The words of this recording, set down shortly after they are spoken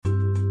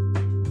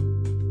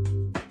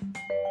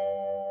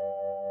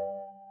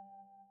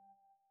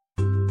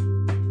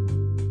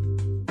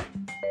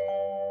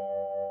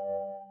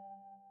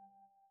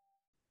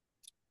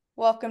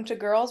Welcome to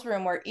Girls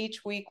Room, where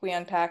each week we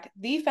unpack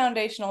the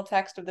foundational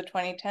text of the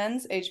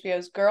 2010s,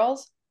 HBO's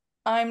Girls.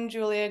 I'm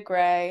Julia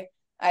Gray.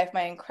 I have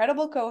my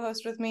incredible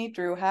co-host with me,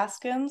 Drew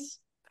Haskins.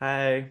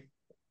 Hi.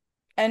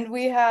 And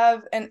we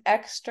have an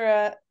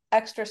extra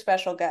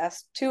special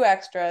guest, two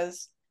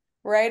extras,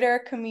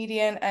 writer,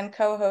 comedian, and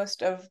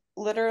co-host of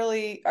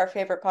literally our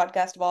favorite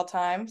podcast of all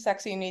time,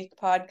 Sexy Unique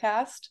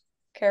Podcast,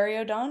 Carey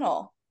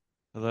O'Donnell.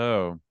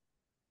 Hello.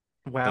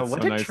 Wow, That's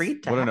what so a nice.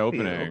 treat to What an have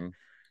you. opening.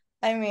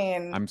 I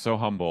mean, I'm so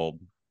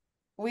humbled.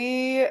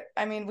 we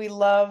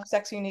love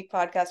Sexy Unique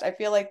Podcast. I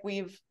feel like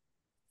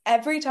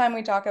every time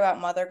we talk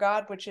about Mother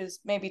God, which is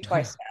maybe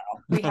twice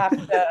now,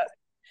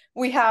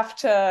 we have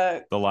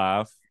to The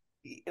laugh.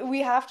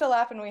 we have to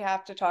laugh and we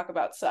have to talk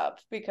about Sub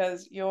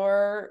because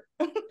you're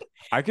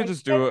I could when you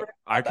just guys do wrote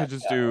I about could that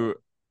just show. do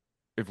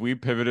if we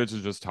pivoted to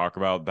just talk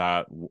about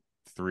that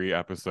 3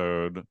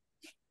 episode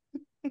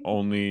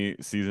only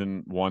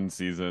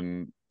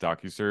season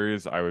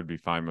docuseries, I would be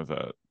fine with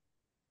it.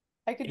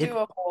 I could do It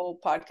a whole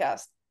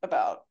podcast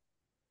about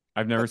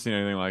I've never seen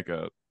anything like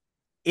it.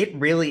 it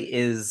really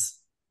is.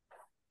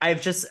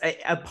 I've just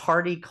a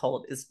party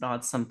cult is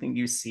not something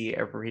you see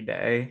every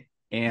day.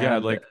 Yeah,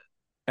 And like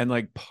and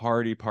like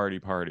party.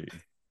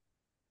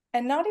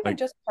 and not even Like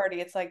just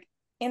party, it's like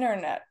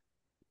internet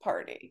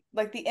party.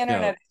 Like the yeah,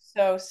 internet is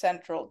so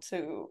central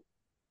to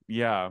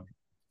yeah.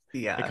 It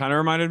yeah. kind of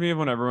reminded me of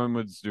when everyone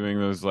was doing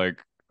those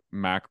like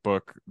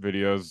MacBook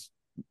videos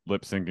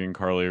lip syncing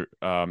Carly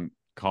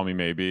Call Me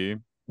Maybe.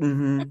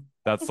 Hmm.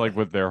 That's like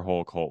what their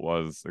whole cult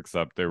was,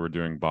 except they were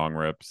doing bong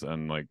rips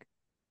and like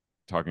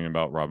talking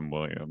about Robin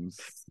Williams.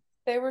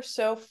 they were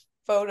so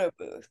photo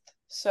booth,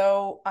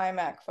 so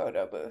iMac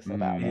photo booth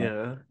about Mm, it.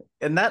 Yeah.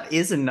 And that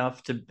is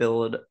enough to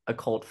build a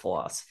cult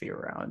philosophy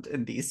around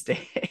in these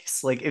days.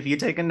 Like if you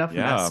take enough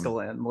yeah,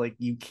 mescaline, like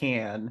you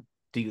can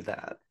do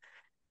that.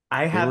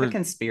 I they have a were.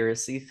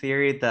 conspiracy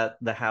theory that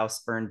the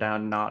house burned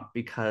down not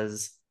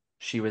because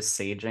she was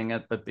saging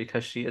it, but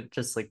because she had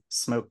just like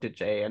smoked a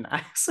J and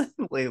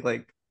accidentally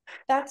like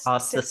That's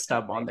tossed the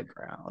stub on definitely the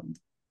ground.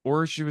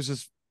 Or she was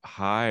just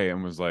high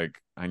and was like,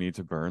 "I need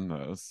to burn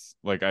this."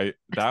 Like I,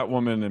 that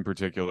woman in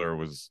particular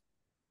was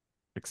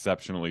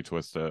exceptionally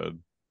twisted.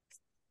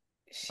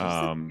 she's the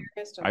Um,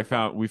 scariest of the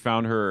bunch. we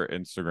found her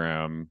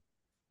Instagram,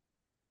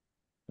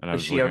 and I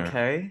Was was she looking at her.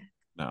 okay?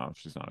 No,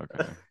 she's not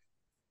okay.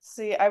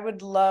 See, I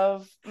would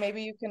love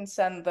maybe you can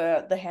send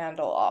the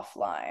handle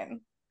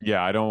offline.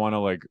 Yeah, I don't want to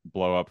like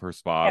blow up her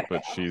spot,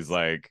 but she's Anyways.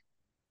 like,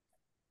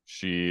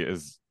 she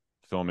is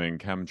filming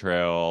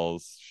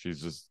chemtrails.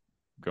 She's just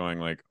going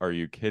like, "Are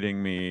you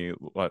kidding me?"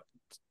 What,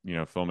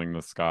 filming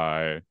the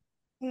sky.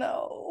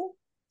 No.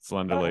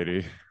 Slender Oh,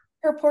 Lady.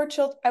 her poor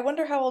children. I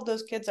wonder how old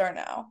those kids are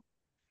now.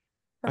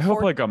 Her I hope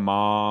four. like a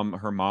mom,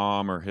 her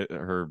mom or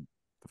the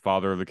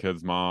father of the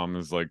kid's mom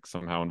is like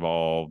somehow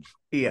involved.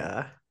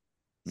 Yeah.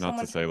 Not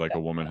to Someone say take like a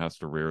that. woman has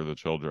to rear the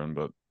children,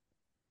 but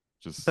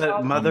just But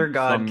I'll, Mother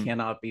God some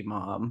cannot be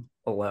mom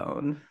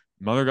alone.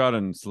 Mother God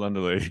and Slender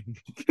Lady.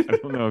 I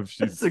don't know if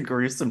It's a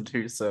gruesome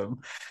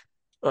twosome.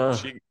 Ugh.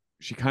 she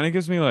she kind of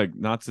gives me like,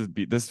 not to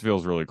be, this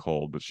feels really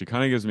cold, but she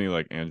kind of gives me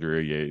like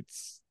Andrea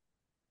Yates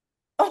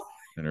oh.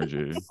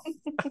 energy.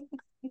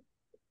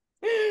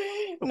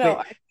 No,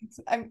 Wait,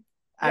 I'm go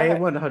I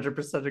ahead.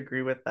 100%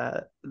 agree with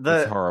that.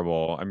 That's The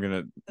horrible. I'm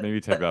gonna maybe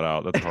take that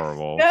out. That's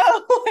horrible. No,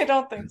 I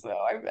don't think so.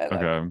 I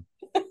Okay.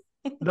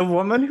 the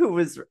woman who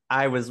was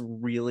I was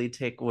really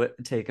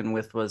taken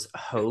with was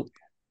Hope.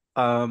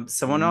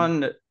 Someone Mhm.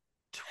 on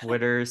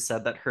Twitter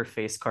said that her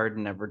face card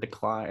never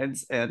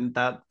declines, and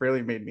that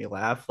really made me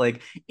laugh.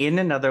 Like in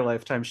another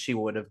lifetime, she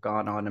would have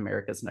gone on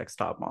America's Next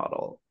Top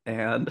Model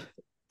and Which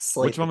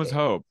slayed the one was game.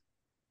 Hope?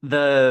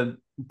 The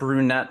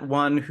brunette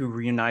one who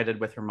reunited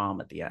with her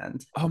mom at the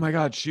end. Oh my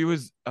God, she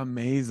was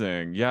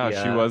amazing. Yeah, she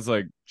Yeah. was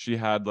like, she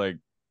had like,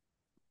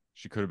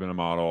 she could have been a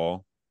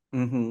model.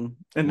 And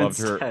Loved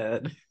her,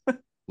 instead,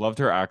 loved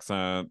her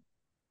accent.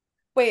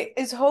 Wait,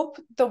 is Hope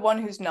the one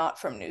who's not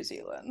from New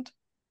Zealand?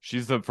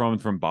 She's the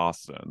from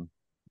Boston.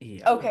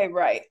 yeah. Okay,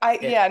 right. I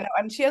It, yeah, no,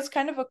 and she has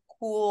kind of a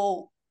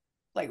cool,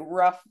 like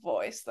rough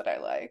voice that I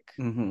like.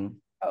 mm-hmm.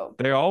 Hope.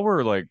 They all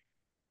were like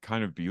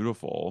kind of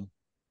beautiful.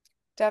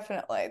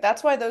 Definitely.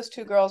 That's why those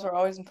two girls were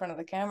always in front of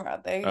the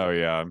camera. Oh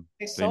yeah,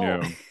 They they sold.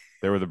 knew.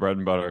 They were the bread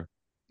and butter.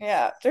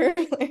 Yeah,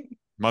 truly.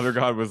 Mother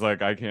God was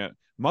like, I can't.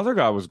 Mother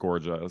God was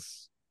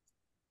gorgeous.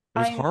 It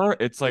was I mean, hard.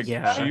 It's like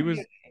Yeah.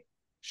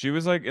 she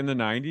was like in the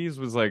 90s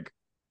was like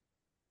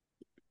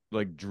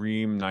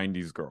dream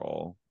 90s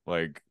girl.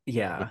 Like with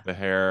Yeah. the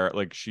hair,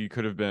 like she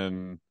could have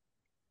been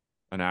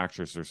an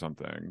actress or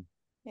something.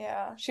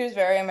 yeah, she was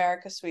very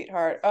America's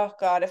sweetheart. Oh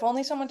God, if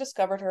only someone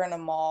discovered her in a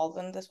mall,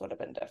 then this would have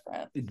been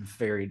different.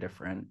 Very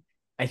different.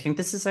 I think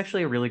this is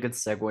actually a really good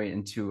segue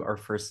into our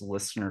first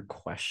listener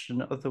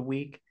question of the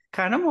week.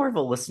 Kind of more of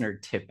a listener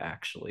tip,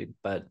 actually,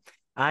 but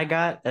I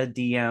got a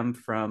DM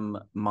from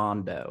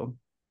Mondo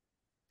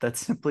that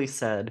simply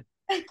said,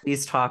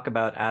 please talk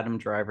about Adam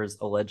Driver's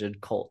alleged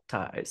cult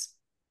ties.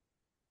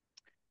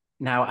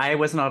 Now, I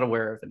was not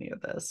aware of any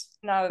of this,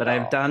 Not at but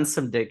I've all. done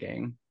some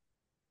digging.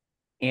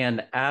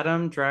 And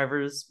Adam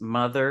Driver's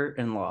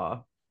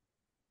mother-in-law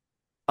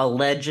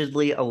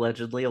allegedly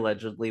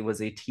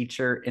was a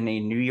teacher in a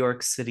New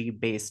York City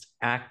based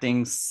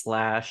acting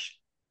slash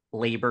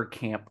labor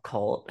camp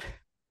cult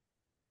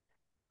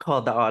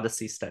called the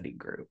Odyssey Study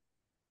Group.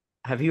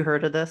 Have you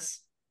heard of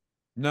this?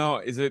 No,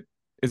 is it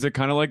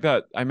kind of like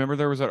that? I remember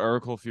there was that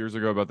article a few years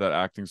ago about that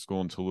acting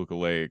school in Toluca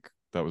Lake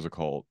that was a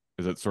cult.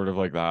 Is it sort of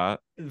like that?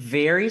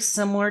 Very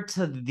similar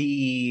to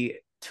the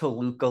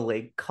Toluca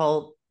Lake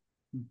cult,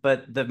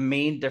 but the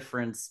main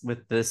difference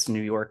with this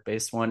New York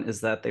based one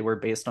is that they were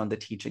based on the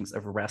teachings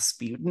of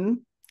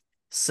Rasputin.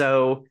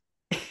 So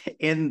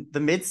in the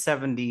mid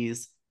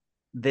 70s,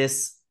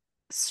 this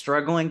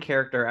struggling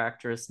character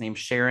actress named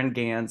Sharon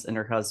Gans and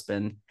her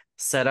husband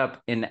set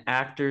up an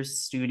actor's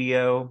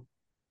studio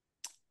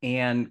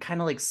and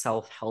kind of like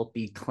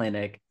self-helpy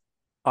clinic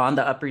on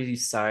the Upper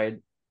East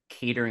Side,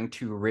 catering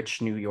to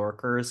rich New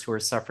Yorkers who are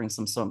suffering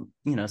some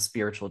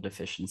spiritual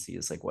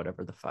deficiencies, like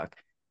whatever the fuck.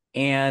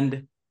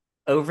 And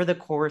over the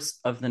course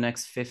of the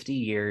next 50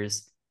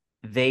 years,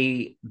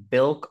 they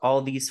bilk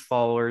all these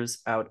followers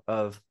out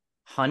of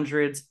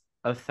hundreds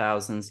of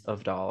thousands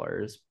of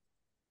dollars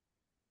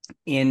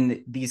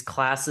in these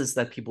classes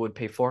that people would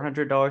pay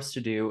 $400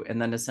 to do,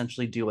 and then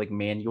essentially do like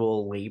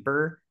manual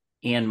labor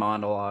and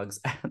monologues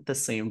at the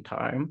same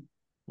time.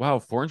 Wow,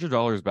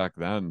 $400 back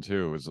then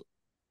too was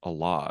a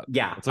lot.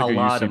 Yeah, It's a like a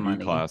lot of UCB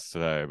money. class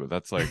today, but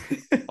that's like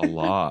a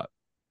lot.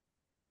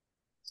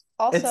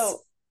 Also,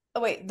 It's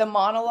oh wait, the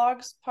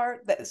monologues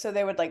part that so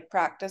they would like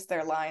practice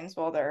their lines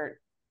while they're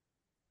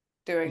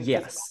doing physical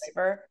yes,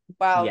 labor.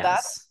 Wow,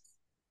 yes.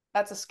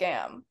 that's a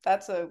scam.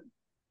 That's a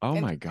Oh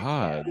my interesting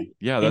God. scam.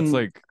 Yeah, that's And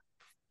like,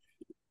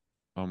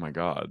 oh my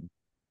God.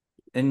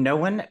 and no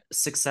one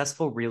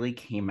successful really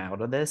came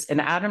out of this. And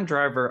Adam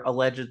Driver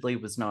allegedly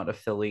was not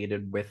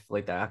affiliated with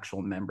like the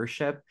actual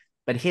membership,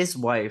 but his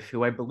wife,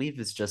 who I believe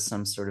is just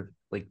some sort of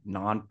like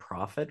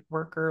nonprofit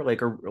worker,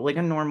 like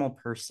a normal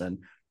person,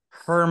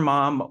 her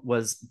mom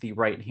was the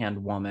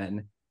right-hand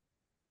woman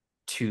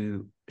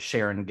to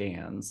Sharon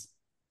Gans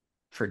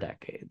for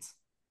decades.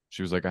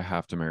 She was like, I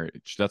have to marry.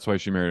 That's why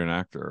she married an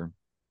actor.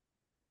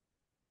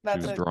 She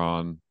That's was a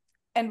drawn.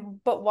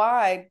 but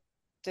why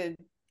did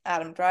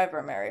Adam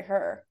Driver marry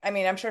her? I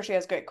mean, I'm sure she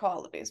has great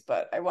qualities,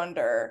 but I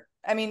wonder.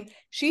 I mean,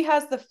 she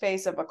has the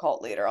face of a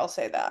cult leader. I'll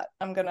say that.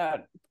 I'm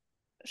gonna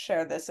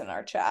share this in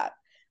our chat.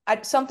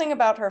 Something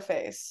about her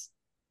face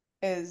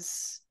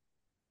is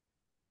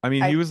I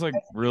mean, he was like I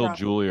could be real wrong.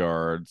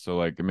 Juilliard, so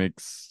like it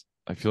makes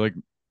I feel like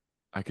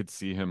I could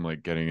see him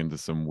like getting into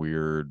some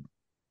weird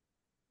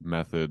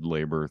method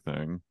labor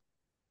thing.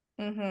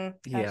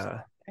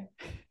 Yeah.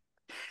 Absolutely.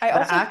 I The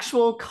also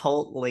actual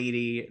cult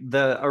lady,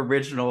 the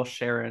original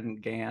Sharon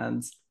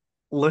Gans,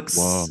 looks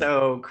Whoa.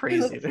 so he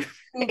crazy looks to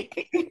me.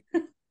 spooky.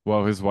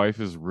 Well, his wife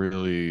is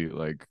really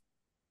like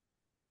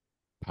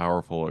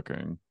powerful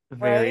looking.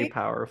 Very Right?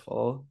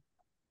 powerful.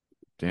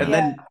 And Yeah, Damn.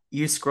 then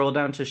you scroll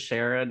down to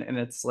Sharon, and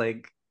it's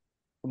like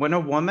when a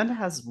woman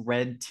has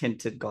red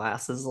tinted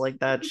glasses like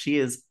that, she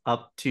is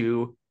up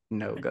to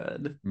no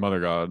good. Mother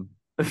God.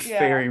 yeah.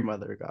 Very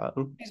mother god.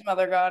 She's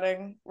mother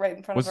godding right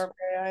in front of Was our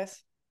very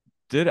eyes.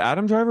 did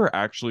Adam Driver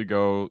actually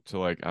go to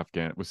like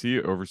Afghan? Was he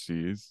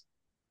overseas?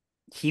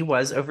 He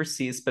was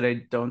overseas, but I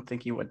don't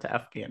think he went to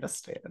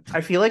Afghanistan.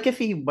 I feel like if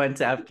he went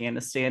to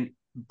Afghanistan,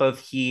 both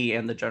he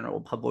and the general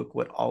public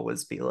would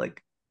always be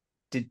like,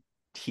 did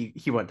he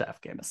went to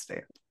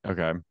Afghanistan?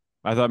 Okay.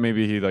 I thought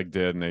maybe he like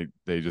did and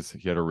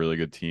he had a really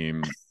good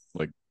team,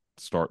 like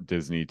start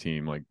Disney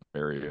team, like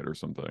bury it or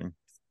something.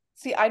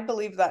 See, I'd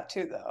believe that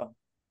too, though.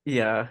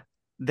 Yeah.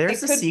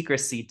 There's It a could,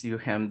 secrecy to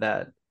him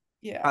that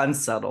yeah.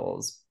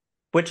 unsettles,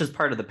 which is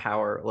part of the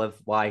power of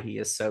why he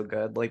is so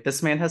good. Like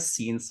this man has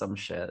seen some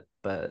shit,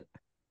 but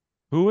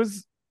Who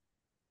was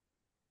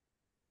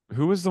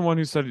who was the one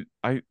who said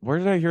I where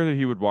did I hear that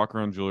he would walk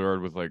around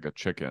Juilliard with like a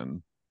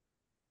chicken?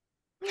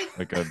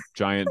 Like a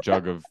giant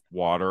jug of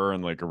water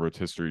and like a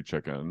rotisserie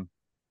chicken.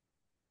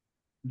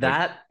 Like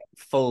that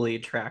fully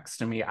tracks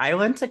to me. I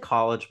went to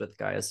college with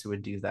guys who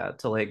would do that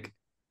to like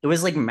it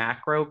was like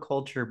macro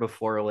culture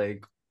before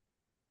like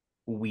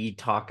we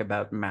talk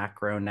about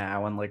macro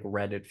now and like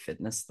Reddit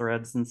fitness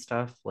threads and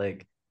stuff.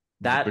 Like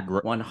it's like that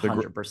the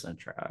 100%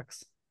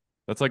 tracks.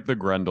 that's like the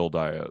Grendel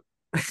diet.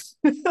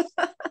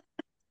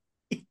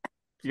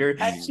 you're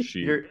I, Eating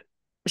sheep. you're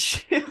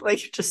like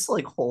just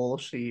like whole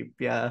sheep.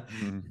 Yeah.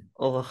 Mhm.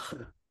 Oh,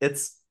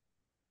 it's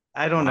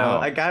I don't know.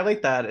 A Wow. guy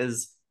like that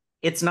is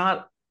it's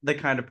not the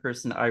kind of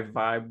person I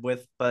vibe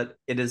with, but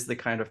it is the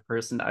kind of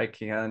person I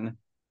can,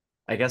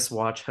 I guess,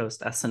 watch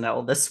host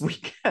SNL this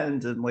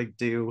weekend and like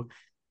do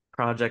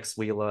projects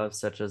we love,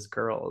 such as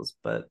Girls.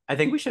 But I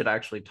think we should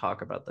actually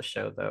talk about the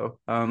show though.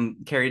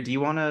 Carrie, do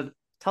you want to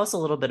tell us a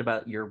little bit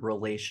about your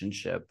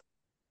relationship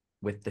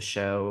with the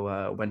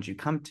show? When did you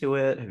come to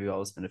it? Have you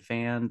always been a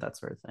fan? That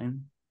sort of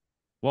thing.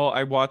 Well,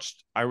 I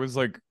was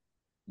like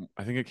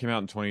I think it came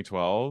out in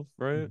 2012,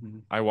 right?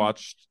 Mhm. I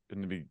watched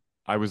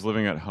I was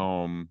living at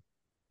home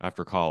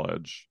after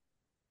college.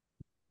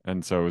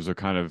 And so it was a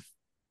kind of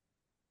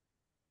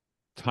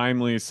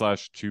timely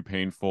 / too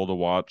painful to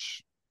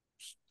watch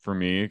for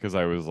me because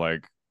I was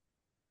like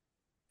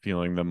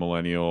feeling the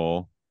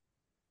millennial,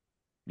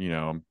 you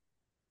know,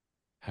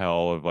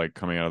 hell of like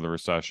coming out of the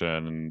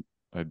recession, and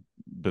I'd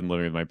been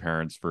living with my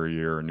parents for a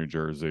year in New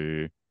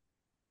Jersey.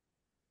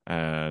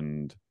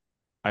 And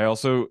I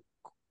also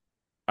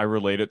I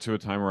relate it to a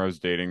time where I was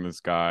dating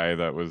this guy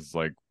that was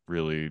like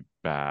really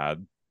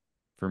bad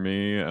for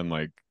me, and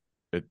like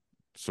it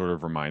sort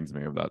of reminds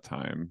me of that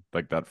time,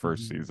 like that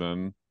first Mhm.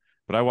 season.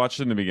 But I watched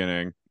it in the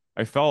beginning.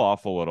 I fell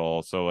off a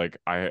little, so like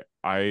I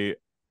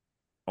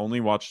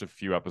only watched a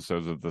few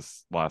episodes of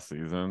this last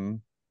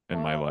season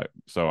in my Oh, life.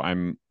 So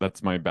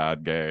that's my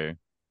bad gay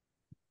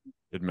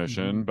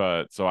admission, Mhm.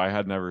 but so I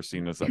had never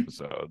seen this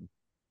episode.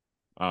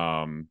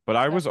 But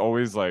I was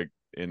always like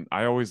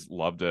I always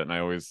loved it, and I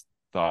always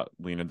thought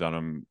Lena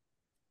Dunham,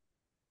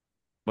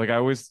 like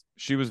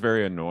she was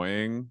very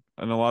annoying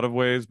in a lot of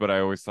ways, but I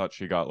always thought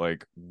she got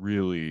like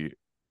really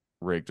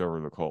raked over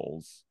the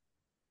coals.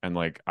 And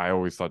like I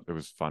always thought it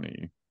was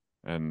funny,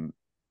 and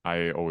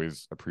I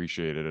always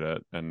appreciated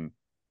it, and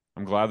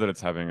I'm glad that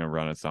it's having a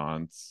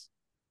renaissance.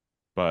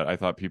 But I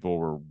thought people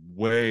were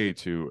way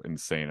too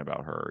insane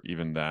about her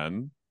even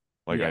then.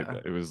 Like Yeah.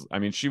 it was, I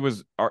mean, she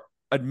was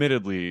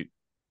admittedly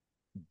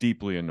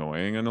deeply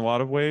annoying in a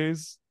lot of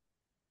ways,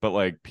 but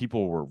like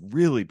people were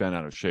really bent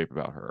out of shape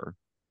about her.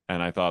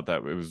 And I thought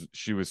that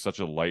she was such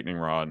a lightning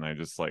rod, and I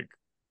just like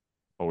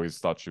always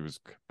thought she was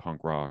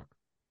punk rock.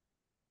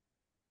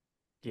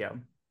 Yeah.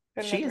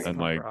 couldn't She is agree And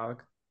more. punk like,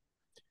 rock.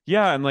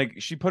 yeah, and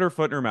like she put her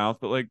foot in her mouth,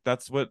 but like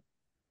that's what,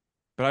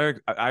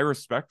 but I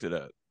respected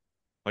it.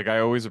 Like I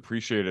always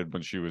appreciated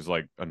when she was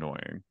like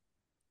annoying.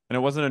 And it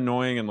wasn't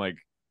annoying, and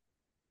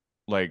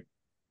like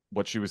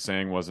what she was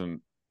saying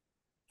wasn't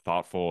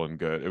thoughtful and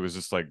good. It was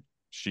just like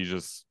she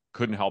just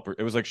couldn't help her.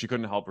 It was like she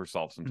couldn't help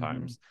herself Mhm.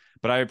 sometimes.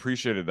 But I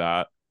appreciated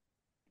that,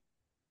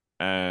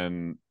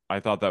 and I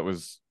thought that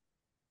was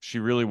she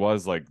really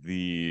was like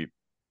the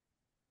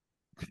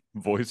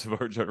voice of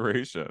our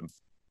generation.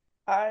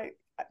 I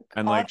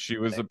And like she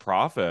was honestly, a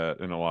prophet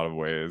in a lot of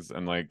ways,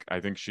 and like I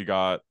think she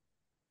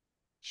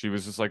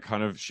was just like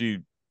kind of she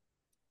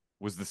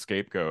was the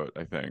scapegoat,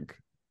 I think,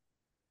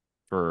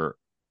 for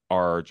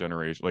our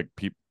generation. Like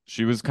people,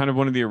 she was kind of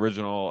one of the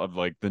original of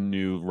like the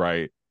new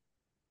right,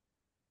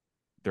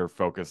 their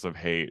focus of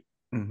hate,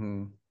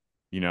 Mhm.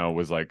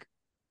 was like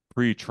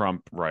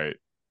pre-Trump right,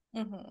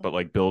 hmm but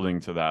like building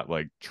to that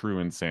like true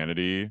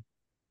insanity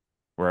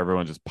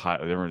where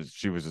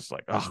she was just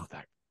like, oh,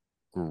 that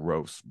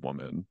gross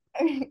woman.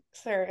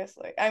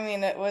 seriously. I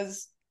mean, it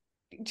was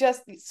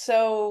just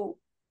so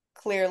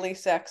clearly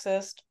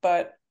sexist,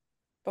 but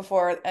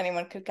before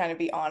anyone could kind of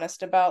be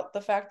honest about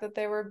the fact that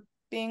they were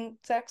being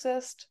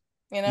sexist,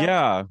 you know?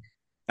 Yeah.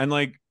 And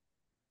like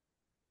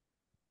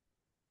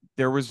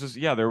there was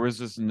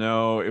just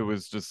no, it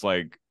was just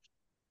like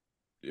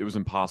it was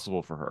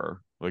impossible for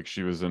her. Like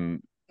she was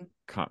in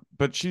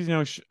but she's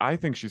I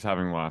think she's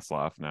having the last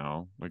laugh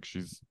now. Like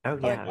Oh Oh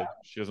yeah.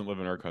 she doesn't live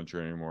in our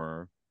country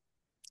anymore.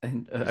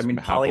 And I She's mean,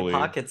 Polly happily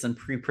Pocket's in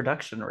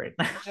pre-production right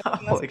I was just now.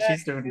 gonna Like say,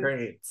 she's doing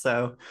great.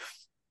 So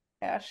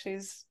yeah,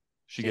 she's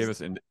she gave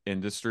she's us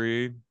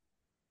industry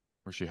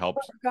where she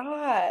helped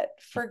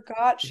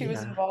forgot she was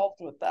yeah. involved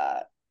with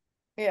that.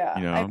 you Yeah,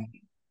 know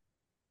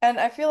and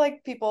I feel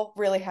like people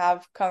really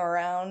have come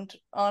around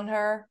on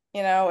her,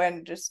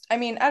 and just, I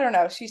mean, I don't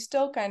know, she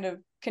still kind of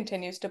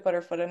continues to put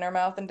her foot in her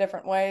mouth in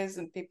different ways,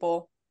 and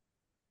people,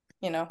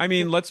 I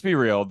mean, people, let's be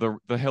real.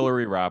 The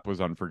Hillary rap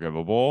was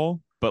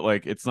unforgivable, but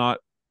like it's not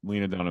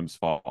Lena Dunham's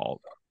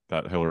fault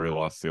that Hillary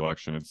lost the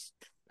election. It's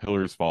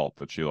Hillary's fault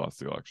that she lost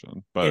the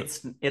election.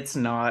 But It's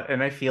not,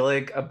 and I feel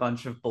like a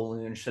bunch of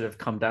balloons should have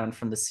come down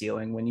from the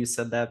ceiling when you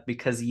said that,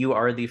 because you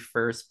are the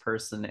first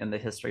person in the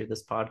history of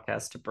this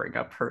podcast to bring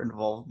up her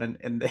involvement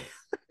in the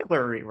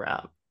Hillary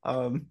rap.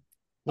 well,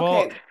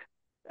 okay,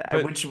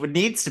 but Which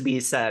needs to be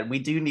said. We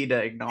do need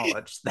to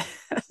acknowledge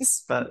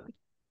this, but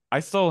I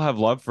still have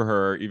love for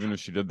her even if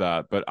she did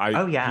that. But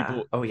oh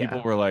yeah,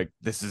 people were like,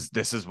 this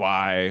is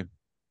why.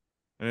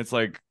 And it's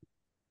like,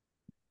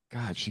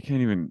 God, she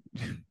can't even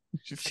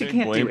she's she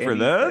getting can't do blamed for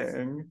this.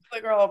 anything.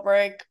 the girl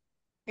break.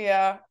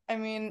 Yeah, I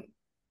mean,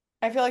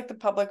 I feel like the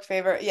public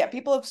favorite, yeah,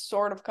 people have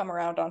sort of come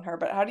around on her,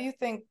 but how do you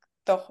think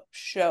the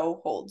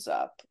show holds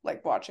up,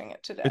 like watching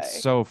it It's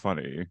today? so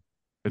funny.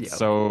 It's Yep.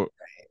 so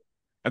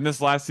and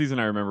this last season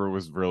I remember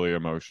was really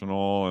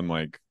emotional and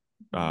like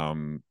Mhm.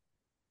 um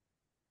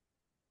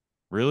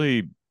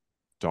really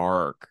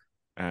dark,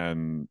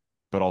 and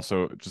but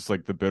also just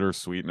like the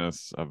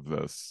bittersweetness of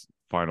this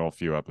final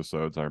few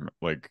episodes. I'm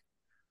like,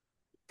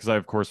 because I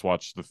of course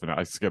watched the finale.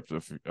 I skipped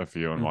a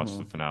few and watched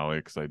the Hmm. finale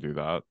because I do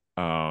that.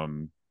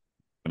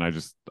 And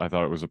I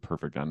thought it was a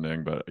perfect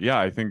ending. But yeah,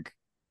 I think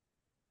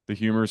the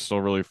humor is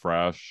still really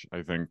fresh.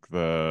 I think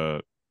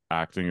the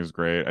acting is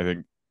great. I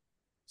think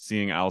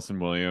seeing Allison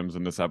Williams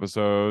in this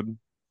episode,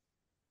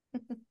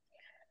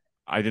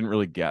 I didn't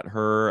really get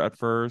her at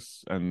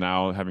first, and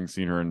now having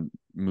seen her in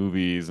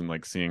movies and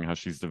like seeing how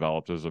she's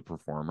developed as a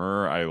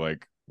performer, I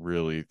like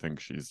really think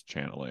she's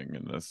channeling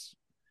in this.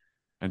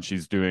 and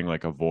she's doing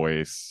like a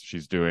voice.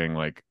 She's doing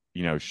like,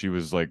 she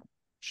was like,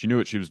 she knew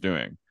what she was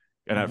doing.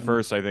 And at Mhm.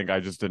 first, I think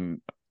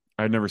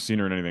I'd never seen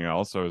her in anything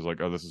else. So I was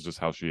like, oh, this is just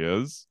how she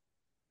is.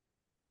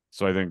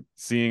 So I think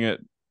seeing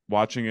it,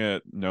 watching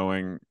it,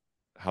 knowing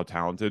how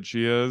talented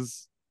she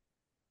is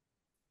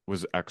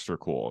was extra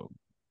cool.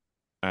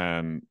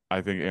 And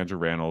I think Andrew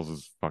Rannells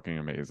is fucking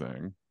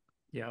amazing.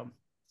 Yeah. And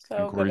So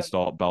good. Corey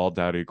Stoll, Bald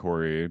Daddy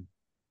Corey,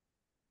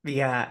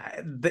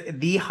 Yeah,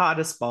 the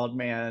hottest bald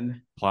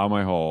man. plow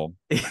my hole.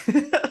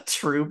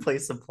 True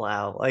place to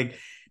plow. Like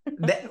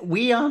that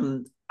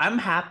I'm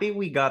happy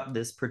we got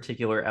this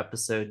particular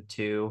episode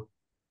too,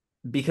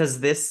 because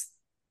this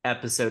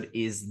episode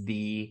is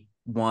the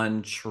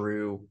one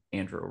true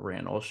Andrew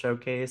Rannell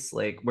showcase,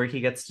 like where he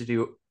gets to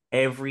do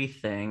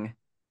everything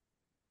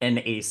and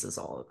aces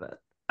all of it.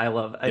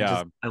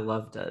 Yeah. I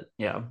loved it.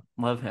 Yeah,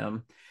 love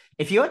him.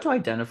 If you had to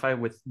identify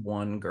with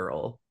one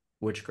girl,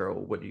 which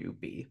girl would you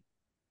be?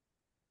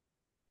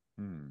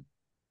 Hmm.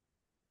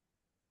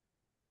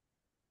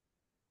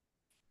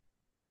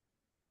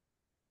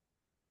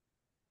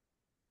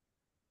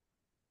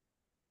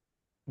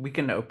 We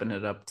can open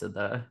it up to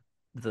the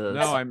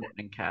No, I'm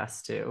supporting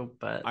cast too,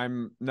 but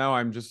I'm no,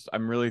 I'm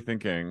really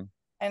thinking.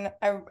 And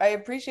I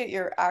appreciate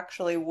you're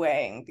actually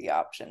weighing the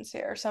options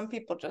here. Some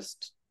people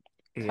just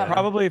come yeah. in.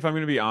 Probably, if I'm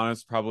gonna be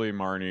honest, probably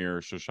Marnie or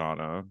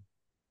Shoshana.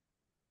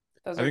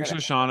 Those I are think good.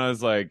 Shoshana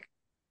is like,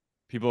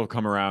 people have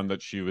come around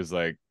that she was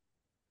like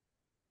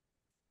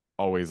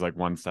always like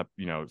one step,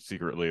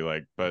 secretly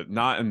like, but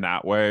not in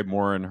that way,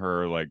 more in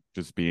her like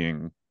just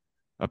being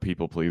a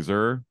people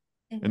pleaser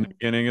in the Mhm.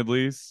 beginning at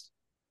least.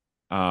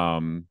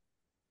 Um,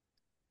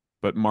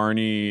 but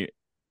Marnie,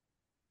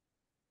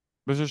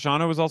 but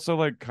Shoshana was also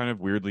like kind of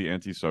weirdly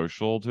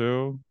antisocial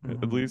too, at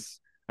Mhm.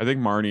 least. I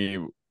think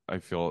Marnie, I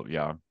feel,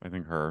 yeah, I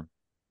think her,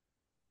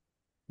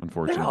 They're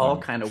all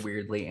unfortunately. kind of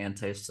weirdly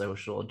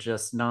antisocial,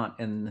 just not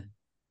in,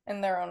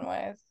 In their own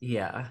ways.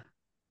 yeah.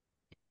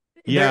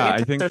 They're Yeah, I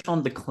think antisocial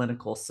in the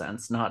clinical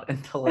sense, not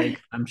into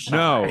like I'm shy.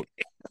 no,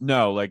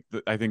 no, like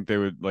I think they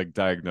would like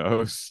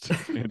diagnosed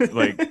and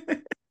like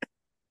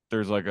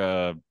there's like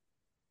a,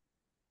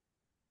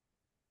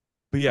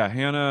 but yeah,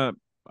 Hannah,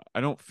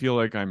 I don't feel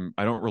like I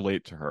don't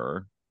relate to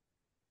her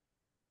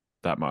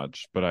that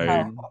much, Mhm.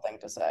 Powerful thing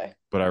to say.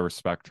 but I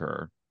respect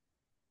her.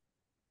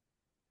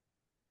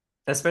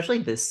 Especially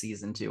this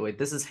season too. Like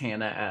this is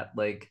Hannah at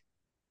like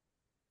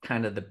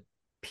kind of the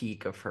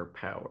peak of her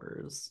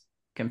powers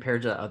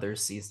compared to other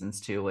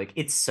seasons too. Like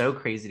it's so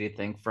crazy to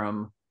think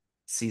from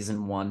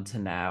season 1 to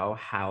now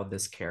how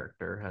this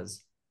character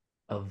has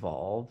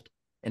evolved.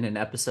 In an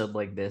episode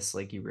like this,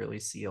 like you really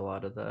see a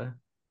lot of the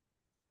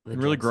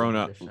And really grown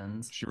up.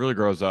 juxtapositions. She really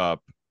grows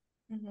up.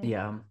 Hmm.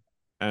 Yeah.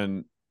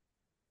 And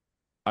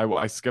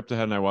I skipped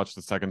ahead and I watched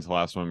the second to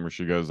last one where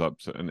she goes up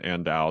to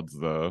and Dowd's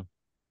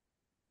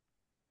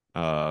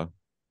uh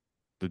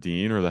the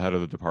dean or the head of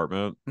the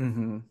department,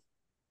 Mm-hmm.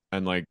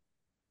 and like,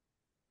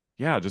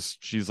 yeah, just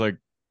she's like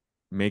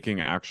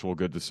making actual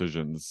good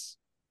decisions,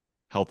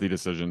 healthy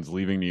decisions.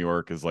 Leaving New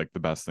York is like the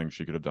best thing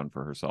she could have done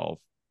for herself.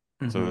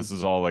 So Mm-hmm. this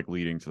is all like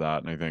leading to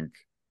that, and I think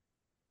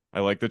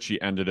I like that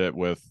she ended it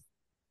with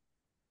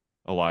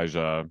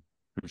Elijah,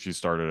 who she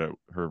started at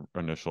her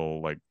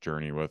initial like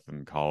journey with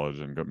in college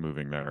and got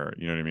moving there.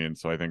 You know what I mean?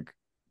 So I think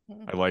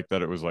I like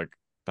that it was like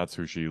that's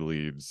who she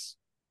leaves,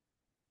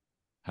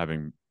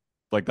 having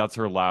like that's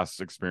her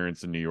last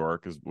experience in New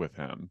York is with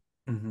him.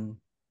 Mm-hmm.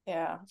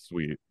 Yeah.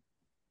 Sweet.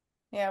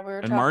 Yeah, we were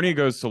And talking. Marnie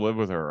goes to live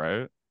with her,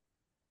 right?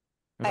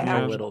 I At the A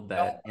actually end little bit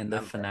don't in the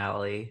remember.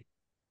 finale.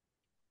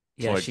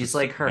 to Yeah, like she's just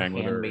like her hang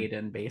with her.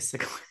 handmaiden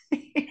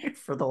basically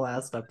for the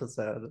last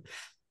episode.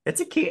 It's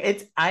a key.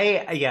 It's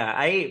I yeah,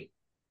 I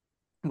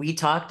we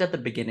talked at the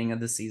beginning of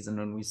the season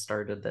when we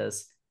started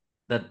this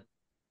that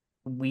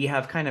we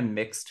have kind of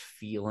mixed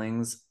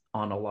feelings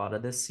on a lot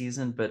of this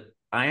season, but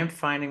I am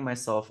finding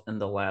myself in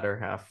the latter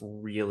half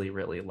really,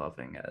 really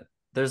loving it.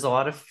 There's a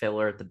lot of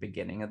filler at the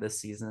beginning of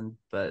this season,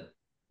 but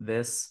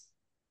this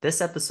this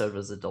episode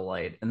was a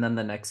delight, and then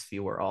the next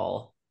few were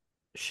all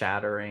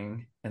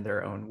shattering in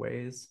their own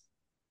ways.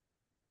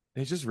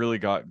 They just really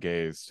got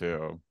gays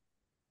too.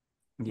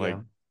 Like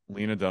Yeah.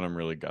 Lena Dunham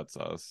really gets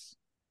us,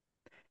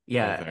 I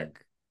Yeah.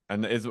 think.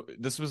 And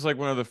this was like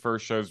one of the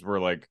first shows where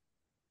like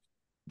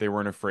they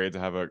weren't afraid to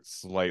have a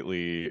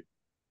slightly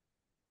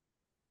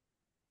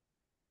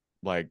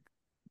like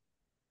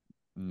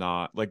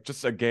not like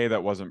just a gay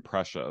that wasn't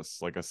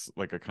precious, like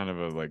a kind of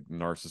a like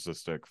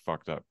narcissistic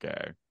fucked up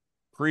gay.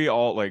 Pre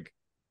all like,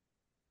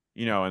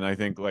 and I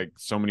think like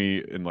so many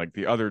in like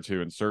the other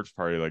two in Search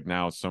Party, like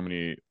now so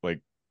many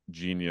like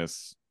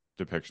genius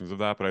depictions of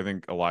that, but I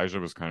think Elijah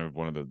was kind of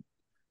one of the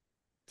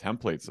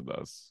templates of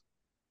this.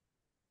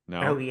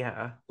 Oh No?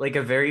 yeah. Like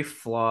a very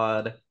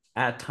flawed,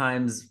 at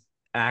times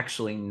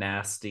actually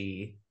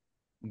nasty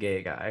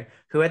gay guy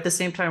who at the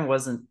same time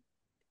wasn't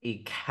a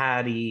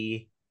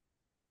catty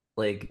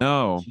like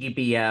No.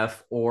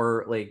 GBF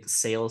or like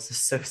sales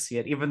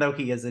associate, even though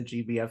he is a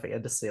GBF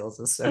and a sales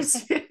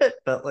associate,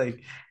 but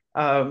like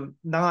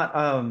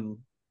not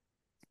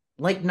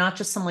like not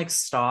just some like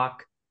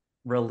stock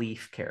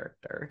relief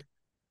character.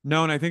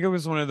 No, and I think it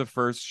was one of the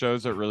first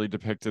shows that really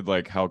depicted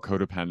like how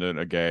codependent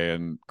a gay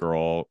and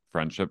girl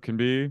friendship can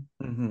be,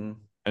 Hmm.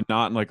 and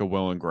not in like a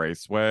Will and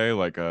Grace way,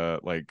 like a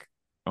like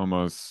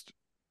almost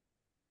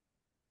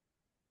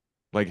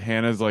like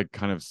Hannah's like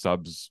kind of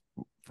subs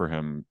for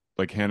him.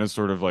 Like Hannah's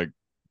sort of like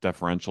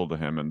deferential to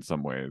him in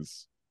some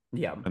ways.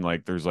 Yeah. And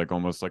like there's like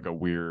almost like a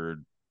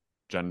weird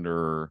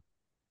gender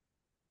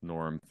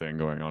norm thing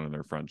going on in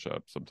their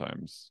friendship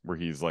sometimes where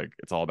he's like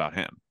it's all about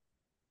him.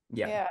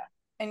 Yeah. Yeah.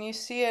 And you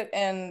see it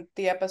in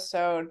the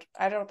episode,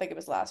 I don't think it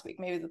was last week,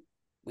 maybe the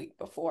week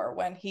before,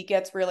 when he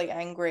gets really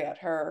angry at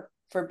her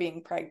for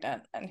being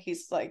pregnant. And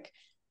he's like,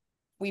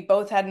 we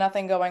both had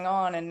nothing going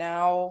on, and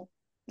now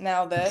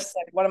this,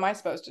 like, what am I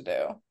supposed to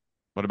do?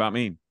 What about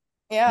me?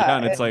 Yeah, Yeah,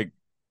 and it's like it's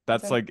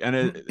that's like and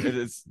it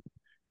is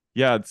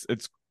yeah,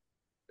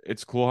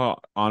 it's cool how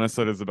honest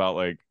it is about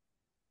like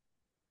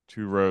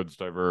two roads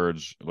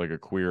diverge, like a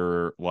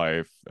queer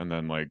life, and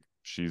then like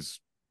she's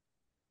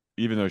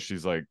even though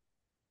she's like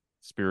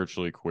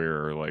spiritually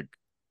queer, like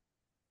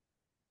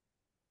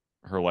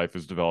her life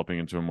is developing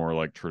into a more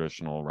like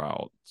traditional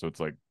route. So it's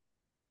like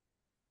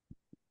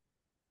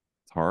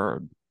it's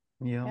hard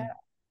Yeah. yeah,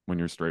 when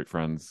your straight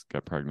friends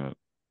get pregnant.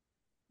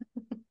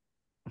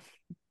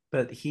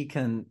 But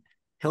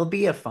he'll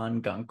be a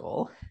fun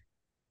gunkle.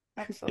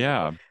 absolutely.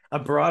 Yeah, A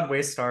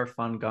Broadway star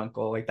fun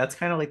gunkle. Like that's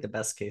kind of like the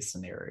best case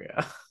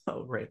scenario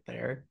right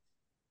there.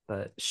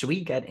 But should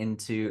we get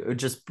into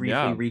just briefly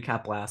yeah.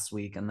 recap last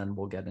week and then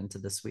we'll get into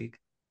this week?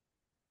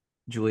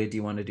 Julia, do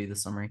you want to do the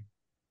summary?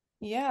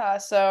 Yeah,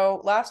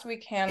 so last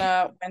week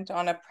Hannah went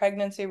on a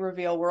pregnancy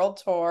reveal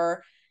world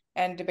tour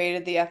and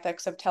debated the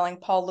ethics of telling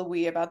Paul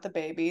Louis about the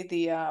baby,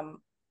 the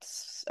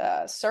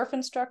surf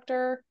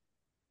instructor,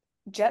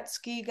 jet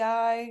ski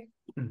guy,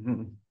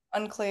 Mhm.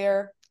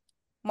 unclear.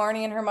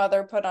 Marnie and her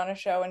mother put on a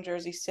show in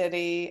Jersey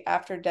City.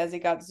 After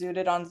Desi got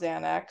zooted on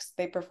Xanax,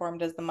 they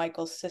performed as the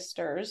Michaels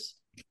sisters.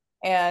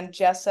 And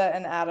Jessa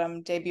and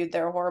Adam debuted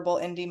their horrible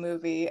indie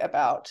movie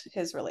about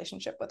his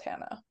relationship with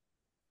Hannah.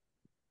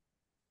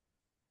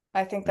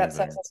 I think that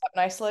sets Amazing. us up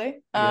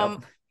nicely.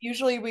 Yep.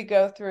 Usually we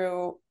go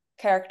through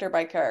character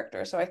by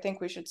character, so I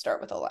think we should start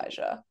with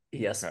Elijah.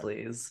 Yes, Okay.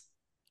 please.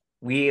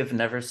 We have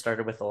never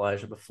started with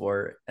Elijah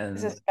before,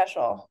 This and is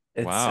special.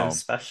 it's so Wow.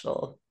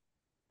 special.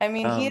 I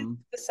mean, he is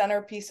Um, the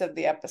centerpiece of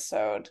the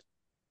episode.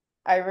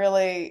 I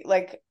really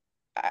like,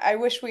 I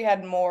wish we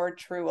had more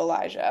true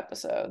Elijah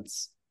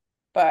episodes,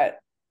 but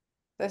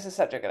this is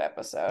such a good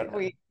episode.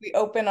 yeah. We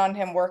open on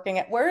him working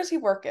at, where is he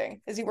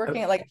working? Is he working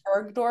Oh, at like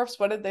Bergdorf's?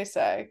 What did they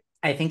say?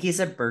 I think he's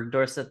at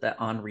Bergdorf's at the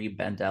Henri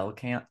Bendel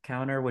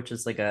counter, which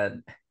is like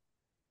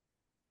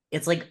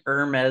it's like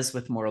Hermes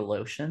with more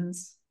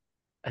lotions.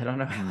 I don't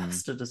know how Hmm.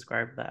 else to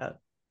describe that.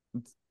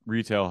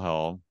 Retail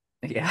hell.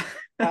 Yeah.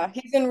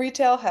 He's in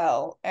retail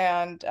hell,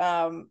 and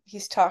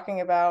he's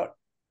talking about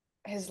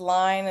his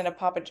line in a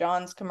Papa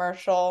John's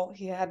commercial.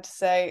 He had to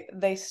say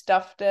they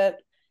stuffed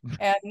it.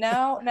 And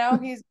now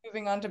he's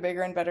moving on to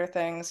bigger and better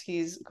things.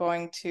 He's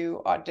going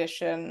to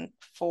audition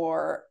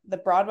for the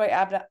Broadway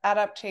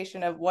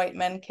adaptation of White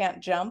Men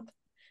Can't Jump,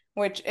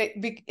 which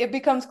it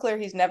becomes clear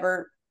he's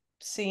never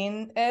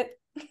seen it,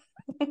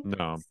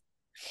 No,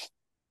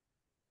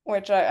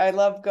 which I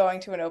love going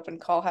to an open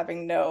call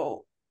having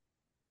no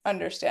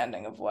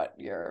understanding of what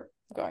you're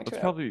going to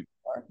that's an open probably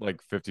for.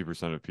 like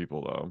 50% of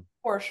people though.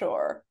 For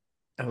sure.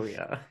 Oh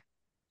yeah.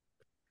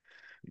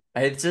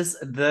 It's just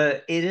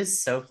it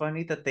is so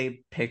funny that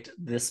they picked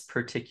this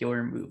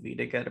particular movie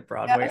to get a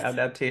Broadway Yes.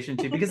 adaptation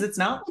to because it's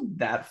not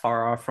that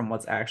far off from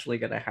what's actually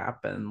going to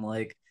happen.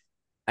 Like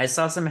I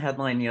saw some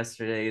headline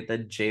yesterday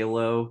that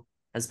J-Lo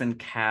has been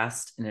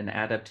cast in an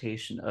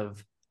adaptation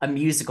of a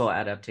musical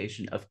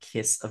adaptation of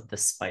Kiss of the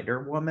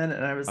Spider Woman,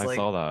 and I was I like,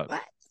 saw that.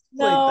 what?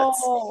 Like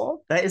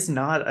No. that is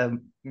not a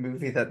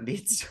movie that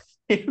needs to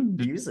be a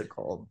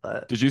musical,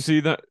 but Did you see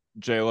that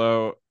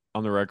J-Lo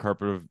on the red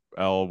carpet of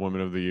Elle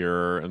Woman of the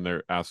Year and they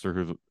asked her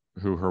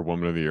who her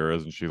Woman of the Year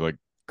is and she like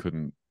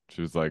couldn't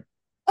she was like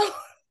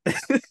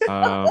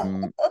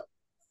um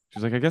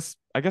she's like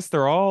I guess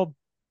they're all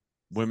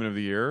Women of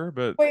the Year,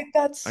 but Wait,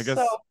 that's I so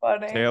guess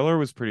funny. Taylor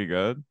was pretty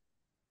good.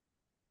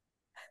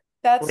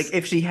 like That's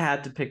if she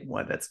had to pick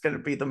one, it's gonna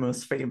be the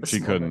most famous She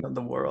woman couldn't. in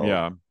the world.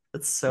 Yeah,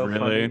 It's so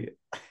really?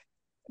 funny.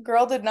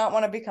 girl did not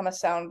want to become a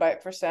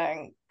soundbite for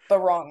saying the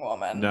wrong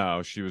woman.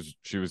 No, she was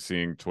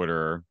seeing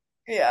Twitter.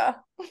 Yeah.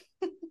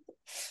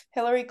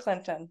 Hillary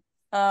Clinton.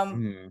 Um,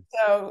 Hmm.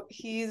 so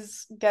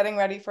he's getting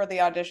ready for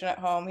the audition at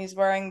home. He's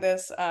wearing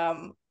this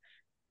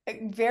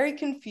very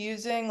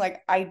confusing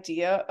like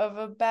idea of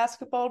a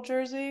basketball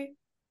jersey.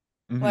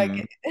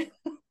 Like Hmm.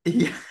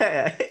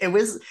 Yeah, it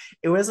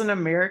was an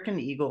American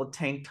Eagle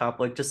tank top,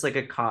 like just like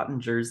a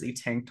cotton jersey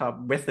tank top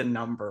with a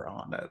number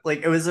on it.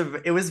 Like it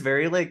was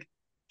very like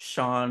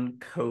Sean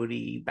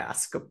Cody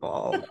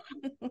basketball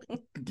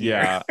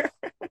gear. Yeah,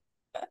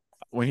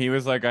 when he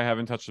was like, I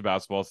haven't touched a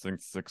basketball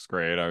since sixth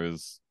grade, I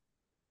was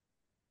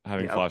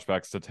having Yep.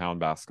 flashbacks to town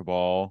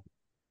basketball.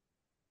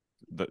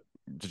 That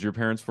did your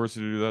parents force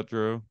you to do that,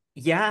 Drew?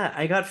 Yeah,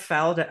 I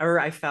fouled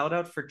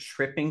out for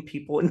tripping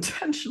people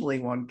intentionally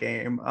one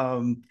game.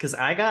 Because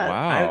I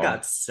Wow.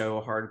 got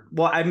so hard.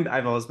 Well,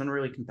 I've always been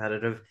really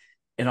competitive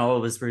and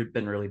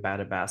been really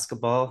bad at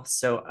basketball.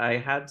 So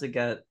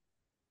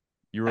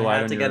You I relied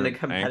had on to get a your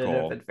competitive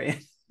ankle.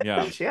 advantage.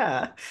 Yeah.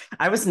 Yeah.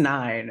 I was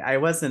 9. I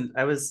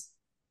was,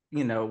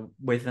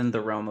 within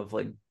the realm of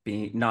like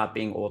being not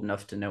being old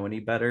enough to know any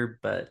better,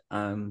 but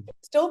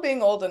Still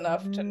being old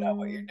enough to know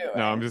what you're No,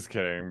 I'm doing. just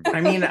kidding. I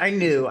mean, I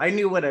knew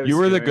what I You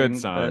was were the good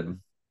doing, but son.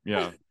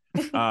 Yeah.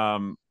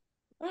 Um,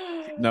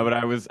 no, but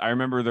I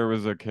remember there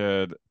was a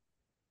kid.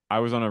 I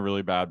was on a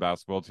really bad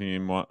basketball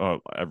team.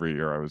 Every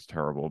year I was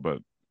terrible, but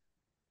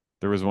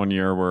there was one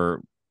year where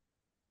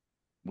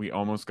we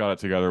almost got it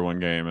together one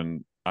game,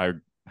 and I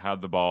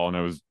had the ball and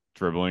I was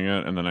dribbling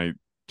it, and then I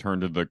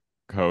turned to the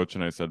coach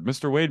and I said,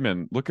 "Mr.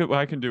 Wademan, look at what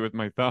I can do with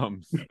my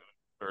thumbs."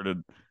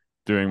 Started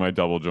doing my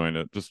double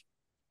jointed just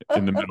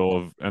in the middle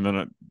of, and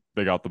then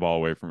they got the ball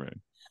away from me,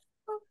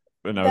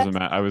 and That's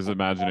I was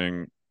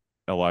imagining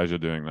Elijah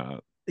doing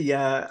that.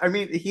 yeah, I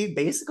mean, he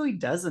basically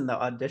does in the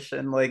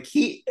audition.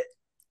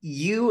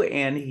 You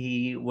and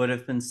he would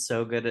have been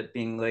so good at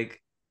being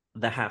like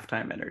the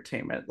halftime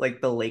entertainment,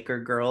 like the Laker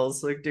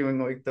girls, like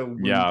doing like the woo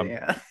Yeah.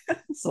 dance.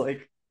 It's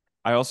like,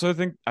 I also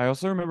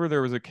remember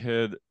there was a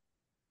kid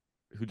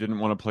who didn't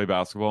want to play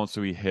basketball, and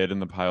so he hid in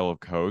the pile of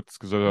coats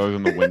because it was always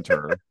in the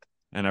winter,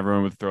 and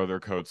everyone would throw their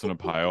coats in a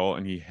pile,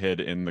 and he hid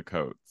in the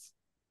coats.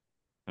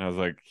 And I was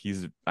like,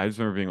 I just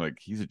remember being like,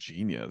 he's a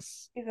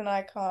genius. he's an I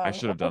icon.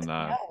 should have What done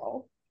that.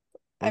 now?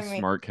 What I a mean,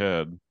 smart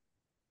kid.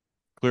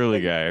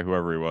 Clearly gay,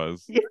 whoever he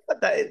was. yeah,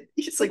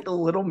 he's like the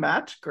little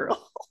match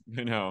girl.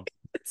 I know.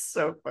 It's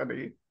so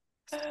funny.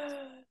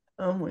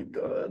 Oh my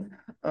God.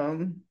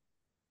 Um,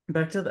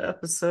 Back to the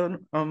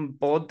episode.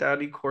 Bald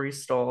Daddy Corey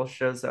Stoll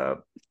shows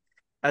up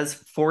as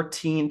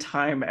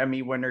 14-time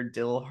Emmy winner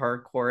Dill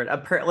Harcourt.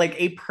 Like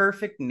a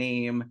perfect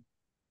name.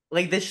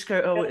 Like this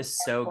show is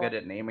so good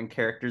at naming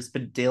characters,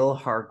 but Dill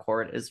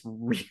Harcourt is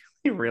really,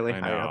 really I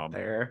high up know.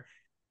 there.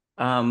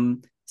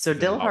 So He's in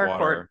Dill hot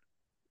Harcourt,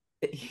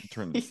 water.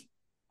 Turn this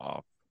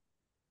off.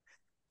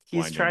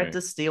 he's Blinding tried me.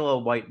 to steal a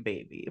white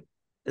baby.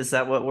 Is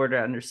that what we're to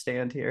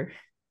understand here?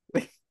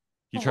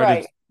 He tried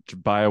right. to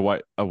buy a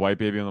white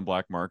baby on the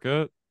black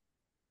market.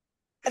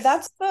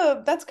 That's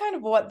kind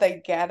of what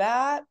they get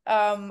at.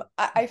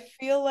 I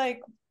feel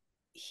like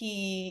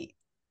he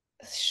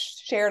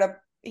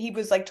he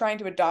was like trying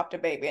to adopt a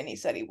baby and he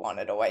said he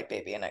wanted a white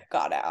baby and it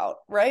got out,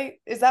 right?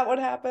 Is that what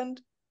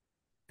happened?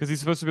 Because he's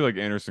supposed to be like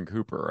Anderson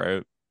Cooper,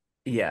 right?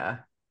 Yeah.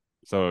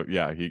 So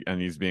yeah,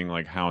 he's being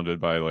like hounded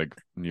by like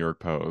New York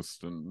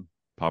Post and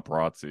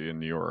paparazzi in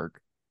New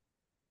York.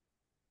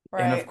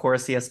 And of Right.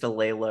 course, he has to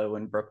lay low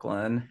in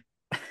Brooklyn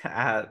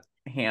at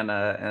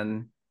Hannah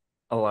and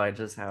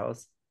Elijah's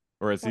house.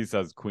 Or as he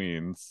says,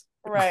 Queens.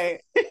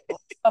 Right.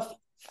 A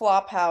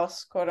flop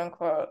house, quote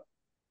unquote.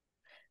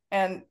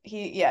 And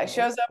he Oh.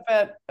 shows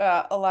up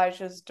at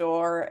Elijah's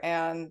door,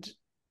 and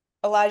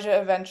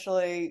Elijah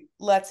eventually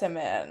lets him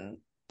in,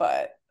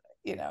 but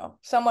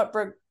somewhat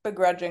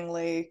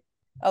begrudgingly.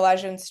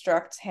 Elijah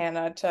instructs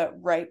Hannah to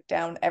write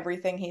down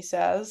everything he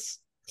says,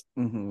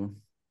 Mm-hmm.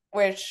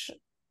 which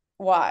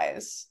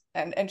wise,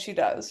 and she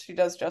does. She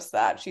does just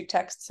that. She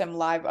texts him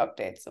live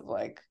updates of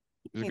like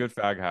He's a he good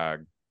fag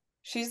hag.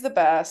 she's the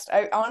best.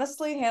 I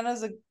honestly,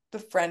 Hannah's the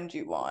friend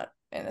you want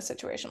in a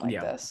situation like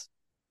Yeah. this.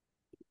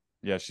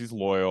 Yeah, she's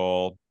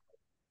loyal.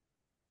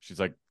 She's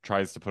like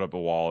tries to put up a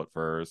wall at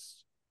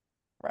first.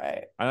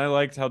 Right. And I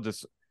liked how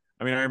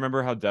I mean, I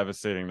remember how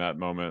devastating that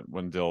moment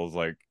when Dill's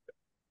like,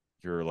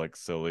 you're like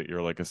silly,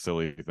 you're like a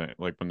silly thing.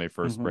 Like when they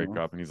first break Mm-hmm.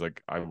 up and he's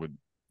like,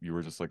 you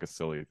were just like a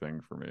silly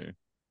thing for me. And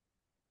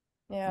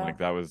Yeah. like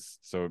that was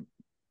so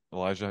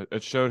Elijah,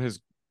 it showed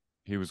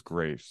he was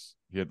grace.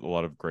 He had a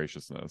lot of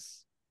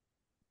graciousness.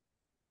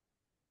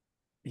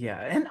 Yeah,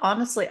 and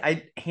honestly,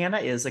 I Hannah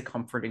is a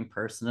comforting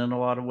person in a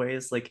lot of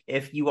ways. Like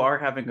if you are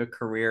having a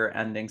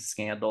career-ending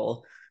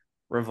scandal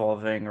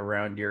revolving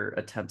around your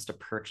attempts to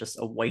purchase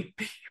a white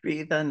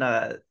baby, then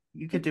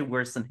you could do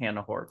worse than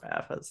Hannah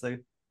Horvath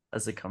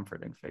as a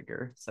comforting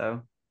figure.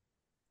 So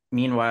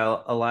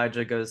meanwhile,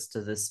 Elijah goes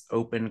to this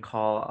open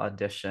call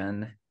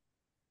audition,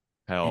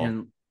 Hell.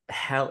 and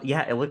hell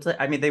yeah, it looked like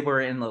I mean they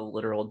were in the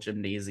literal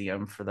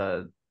gymnasium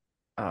for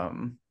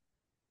um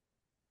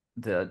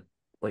the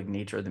like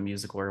nature of the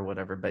musical or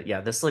whatever. But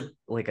yeah, this looked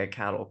like a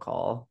cattle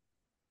call.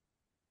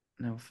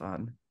 No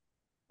fun.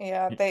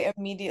 Yeah, they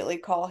immediately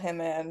call him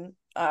in,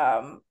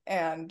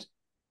 and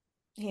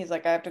he's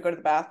like, I have to go to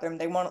the bathroom.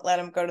 They won't let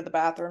him go to the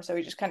bathroom, so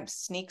he just kind of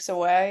sneaks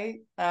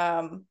away.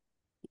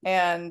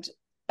 And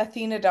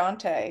Athena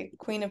Dante,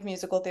 Queen of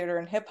Musical Theater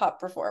and Hip Hop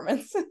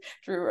Performance,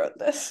 Drew wrote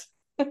this.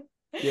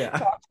 Yeah.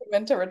 Talked him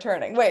into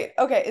returning. Wait,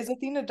 okay, is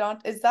Athena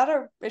Dante,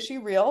 is she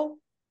real?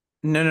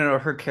 No, no, no.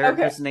 Her Okay.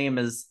 character's name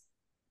is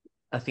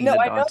No, Athena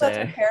I know that's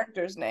her Dante.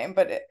 character's name,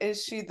 but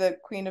is she the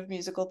Queen of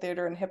Musical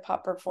Theater and Hip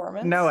Hop No,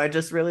 Performance? I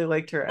just really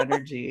liked her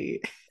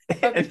energy.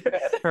 Okay, And good.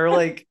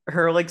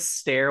 her like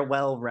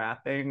stairwell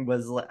rapping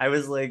was I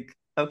was like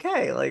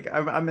okay, like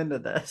I'm into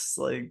this.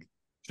 Like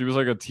She was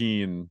like a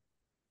teen.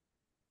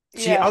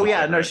 she, Yeah. oh She's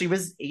yeah, no, great. she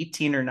was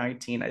 18 or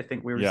 19, I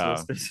think we were Yeah.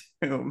 supposed to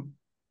assume.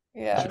 A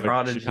Yeah.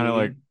 She kind of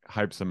like prodigy.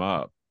 hypes him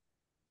up.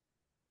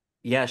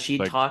 Yeah, she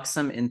Like talks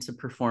him into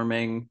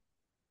performing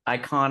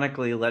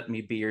iconically "Let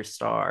Me Be Your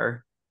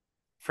Star"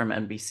 from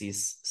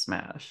NBC's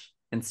Smash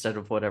instead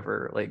of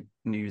whatever like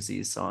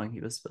Newsies song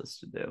he was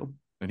supposed to do.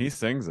 and he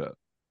sings it.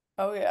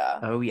 Oh yeah.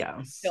 Oh He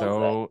yeah.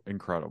 kills it. So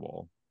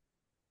incredible.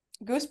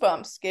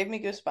 Goosebumps. Gave me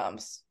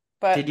goosebumps.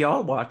 Did But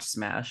y'all watch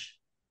Smash?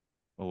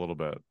 A little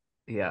bit.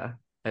 Yeah,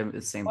 I'm in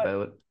the same what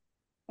boat.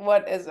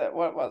 what is it?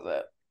 What was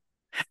it?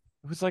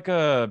 It was like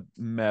a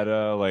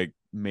meta like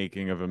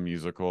making of a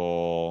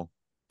musical.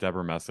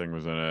 Deborah Messing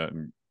was in it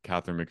and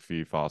Catherine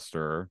McPhee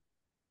Foster.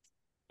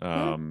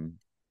 Hmm, Um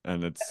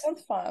and that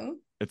sounds fun.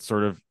 it's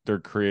sort of they're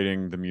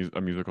creating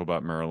a musical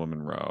about Marilyn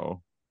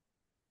Monroe,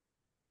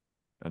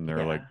 and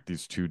they're like Yeah.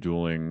 these two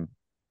dueling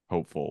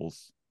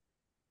hopefuls,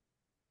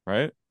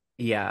 right?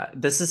 Yeah,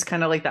 this is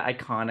kind of like the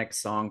iconic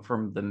song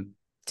from the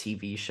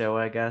TV show,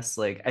 I guess.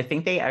 Like, I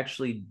think they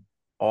actually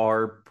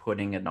are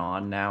putting it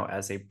on now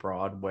as a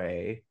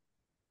Broadway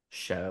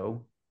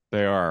show.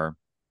 They are.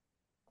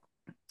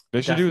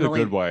 They should do The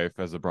Good Definitely Wife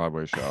as a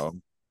Broadway show,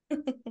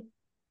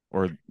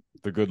 or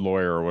The Good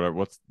Lawyer, or whatever.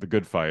 What's The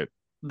Good Fight?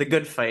 The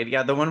Good Fight.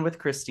 Yeah, the one with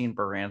Christine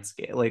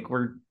Baranski. Like,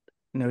 we're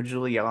no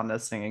Juliana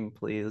singing,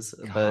 please.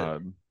 But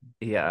God,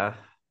 yeah,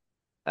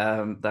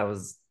 that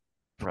was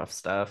rough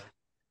stuff.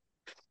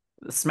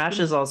 Smash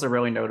is also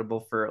really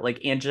notable for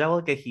like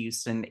Angelica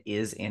Houston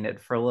is in it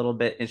for a little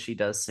bit and she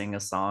does sing a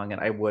song,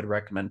 and I would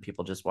recommend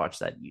people just watch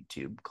that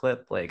YouTube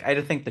clip. Like I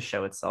think the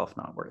show itself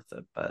not worth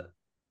it, but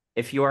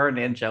if you are an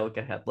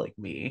Angelica head like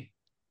me,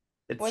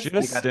 she Was it's had a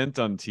you this got stint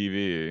on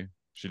TV.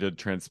 She did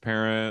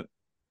Transparent,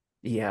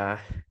 yeah.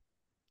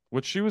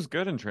 which she was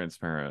good in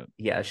Transparent.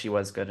 Yeah, she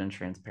was good and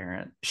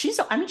transparent.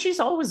 I mean she's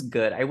always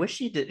good. I wish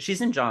she did.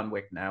 She's in John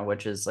Wick now,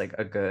 which is like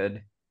a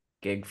good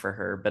gig for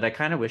her, but I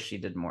kind of wish she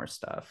did more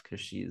stuff because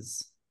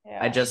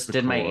I yeah. She's just the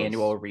did my coolest.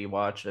 annual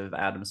rewatch of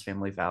Adam's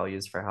Family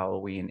Values for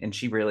Halloween, and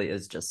she really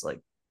is just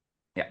like,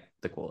 yeah,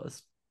 the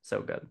coolest.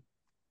 So good.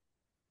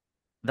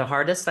 The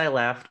hardest I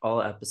laughed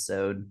all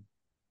episode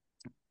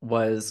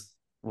was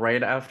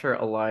right after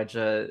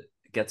Elijah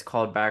gets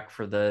called back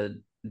for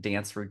the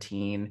dance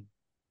routine,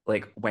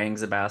 like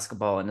wangs a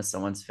basketball into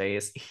someone's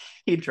face.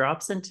 He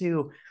drops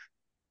into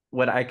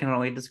what I can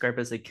only describe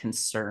as a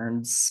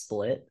concerned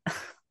split.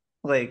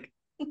 Like,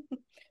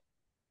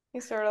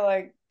 He's sort of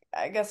like,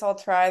 I guess I'll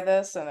try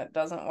this and it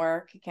doesn't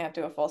work. He can't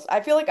do a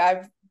I feel like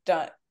I've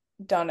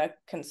done a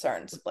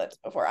concerned split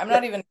before. I'm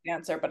not but even a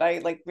dancer, but I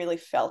like really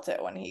felt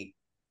it when he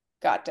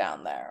got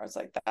down there. I was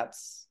like,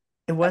 that's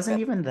it I've wasn't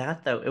been even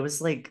that though. It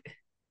was like,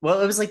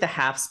 well, it was like the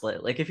half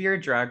split. Like if you're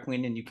a drag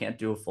queen and you can't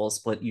do a full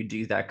split, you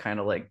do that kind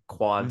of like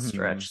quad Mm-hmm.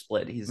 stretch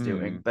split he's Mm-hmm.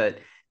 doing. But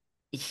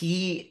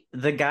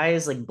the guy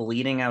is like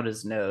bleeding out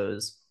his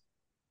nose,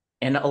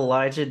 and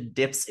Elijah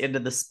dips into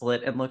the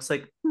split and looks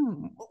like,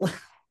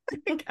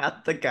 like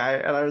at the guy.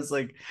 And I was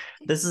like,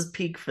 this is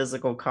peak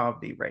physical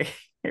comedy right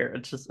here.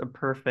 It's just a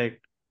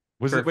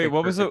Was it, wait, perfect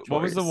what was the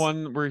choice.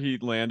 one where he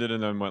landed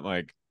and then went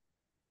like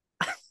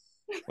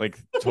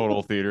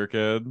total theater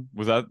kid?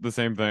 Was that the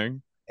same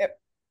thing? it,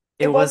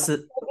 It it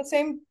wasn't was, the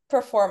same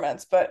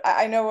performance, but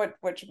I know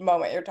which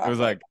moment you're It was talking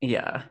about. like,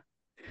 yeah.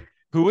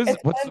 who is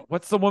It's when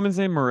what's the woman's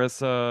name?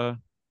 Marissa.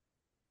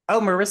 Oh,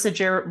 Marissa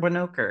Jarrett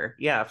Winokur.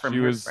 Yeah, from She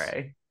was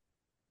Hairspray.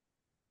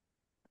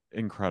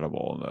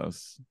 incredible in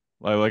this.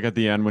 Like at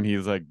the end when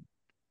he's like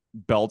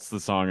belts the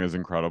song is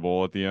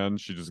incredible at the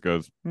end. She just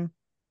goes, "Hmm,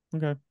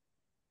 okay."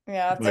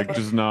 yeah, it's like Like when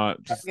just not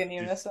we just in she's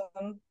unison.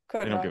 they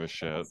Couldn't don't have. give a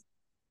shit.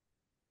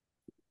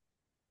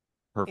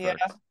 Yeah,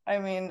 Perfect. I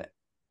mean,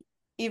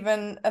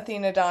 even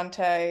Athena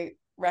Dante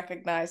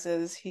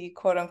recognizes he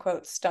quote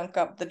unquote stunk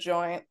up the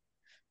joint.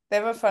 They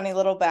have a funny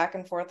little back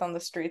and forth on the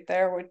street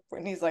there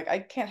when he's like, I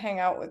can't hang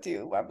out with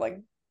you. I'm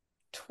like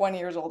 20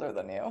 years older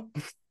than you,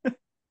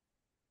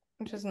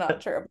 which is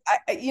not true.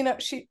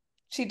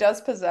 She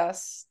does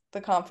possess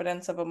the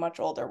confidence of a much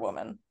older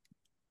woman.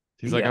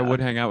 He's like, I Yeah. would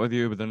hang out with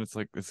you, but then it's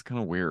like it's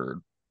kind of weird.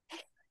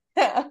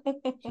 Yeah.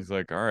 She's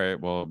like, all right,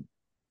 well,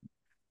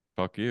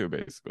 fuck you,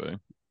 basically.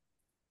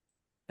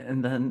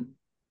 And then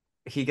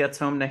he gets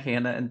home to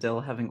Hannah and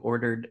Dill having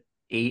ordered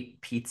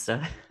 8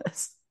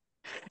 pizzas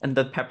and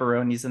the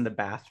pepperoni's in the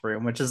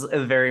bathroom, which is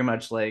very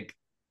much like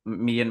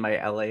me in my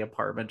LA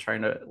apartment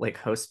trying to like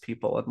host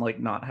people and like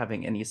not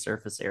having any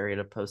surface area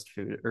to post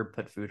food or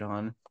put food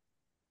on.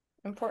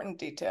 Important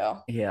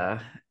detail.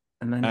 Yeah.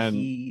 And then And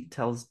he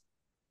tells,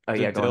 oh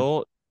yeah, did go on.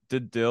 Dill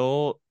did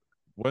Dill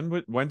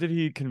when did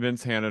he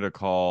convince Hannah to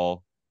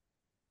call?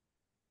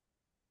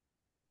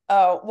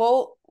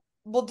 Oh,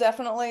 we'll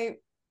definitely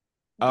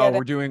Oh, get into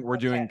we're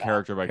doing Hannah,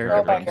 character by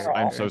Character girl character. by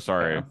by I'm girl. so character.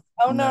 sorry. Yeah.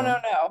 Oh no, no, No.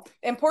 no.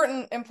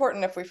 Important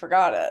if we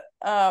forgot it.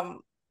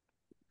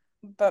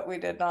 But we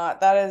did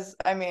not. That is,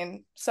 I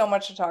mean, so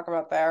much to talk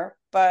about there.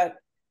 But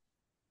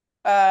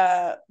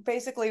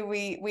basically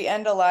we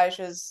end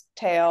Elijah's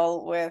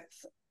tale with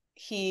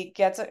he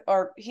gets it,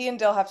 or he and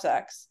Dill have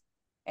sex,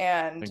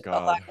 and Thank God.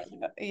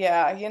 Elijah,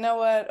 yeah, you know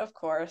what? Of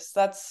course,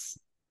 that's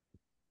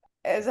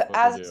That's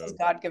what they as is his do.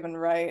 God-given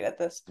right at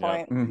this Yep.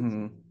 point.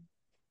 Hmm.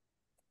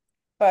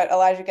 But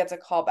Elijah gets a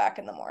call back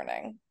in the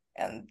morning,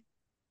 and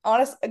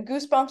honest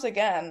goosebumps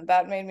again.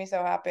 That made me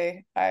so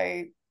happy.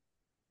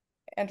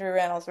 Andrew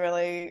Rannells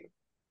really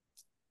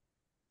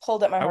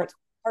pulled at my I would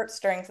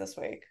heartstrings this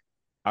week.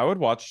 I would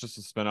watch just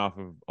a spinoff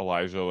of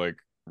Elijah like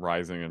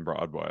rising in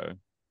Broadway.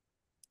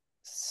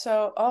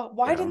 So, oh,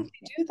 why Yeah. didn't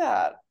they do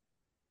that?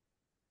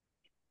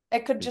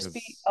 It could just be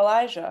Because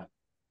Elijah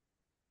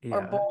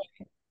or Yeah.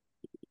 boy.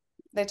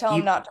 They tell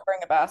him E- not to bring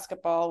a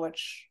basketball,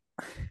 which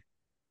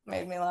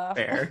made me laugh.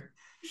 Fair.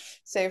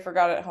 Say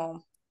forgot it at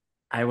home.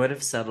 I would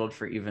have settled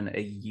for even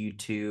a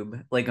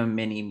YouTube, like a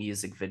mini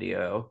music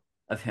video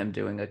of him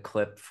doing a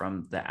clip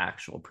from the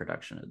actual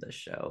production of this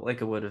show. Like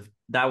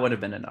that would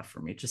have been enough for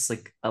me. Just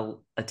like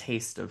a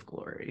taste of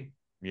glory.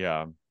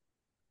 yeah,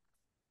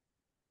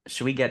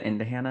 Should we get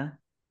into Hannah?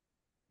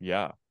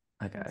 yeah.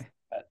 Okay.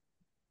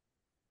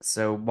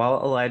 So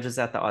while Elijah's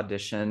at the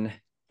audition,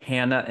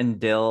 Hannah and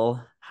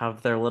Dill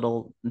have their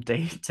little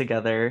date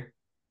together.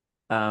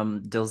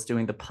 Dill's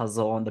doing the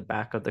puzzle on the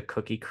back of the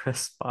Cookie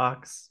Crisp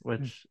box,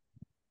 which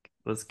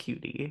was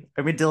cutie.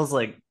 I mean, Dill's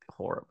like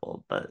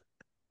horrible, but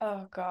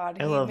Oh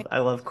God, I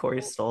love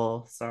Corey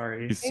Stoll.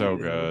 Sorry. He's made me so so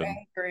good.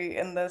 angry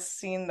in this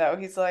scene though.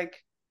 He's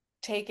like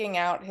taking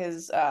out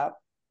his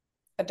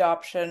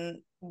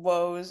adoption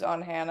woes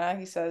on Hannah.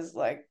 He says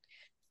like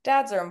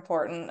dads are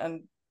important,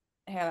 and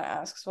Hannah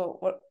asks,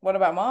 "Well, what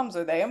about moms?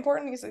 Are they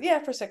important?" He said, "Yeah,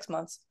 for 6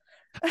 months."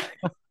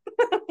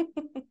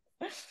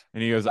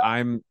 And he goes,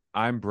 I'm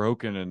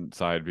broken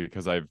inside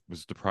because I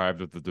was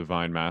deprived of the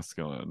divine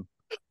masculine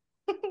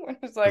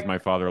It's because like, my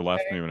father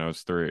left me okay. when I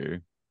was 3.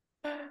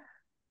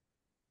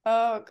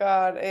 Oh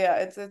God, yeah,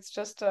 it's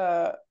just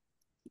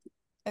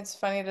it's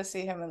funny to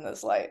see him in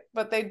this light,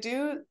 but they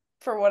do,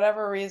 for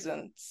whatever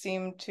reason,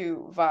 seem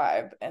to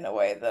vibe in a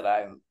way that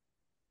I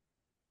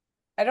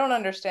don't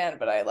understand,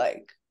 but I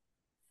like.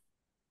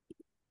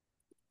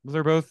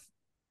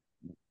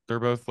 They're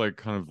both like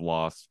kind of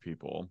lost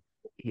people,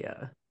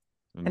 Yeah.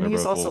 and And they're he's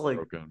both a also little like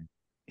broken.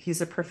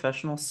 he's a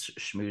professional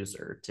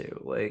schmoozer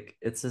too. Like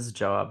it's his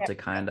job to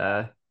kind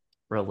of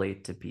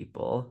relate to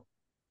people.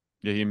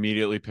 Yeah, he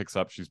immediately picks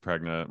up she's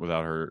pregnant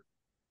without her.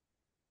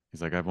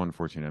 He's like, I've won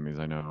 14 Emmys.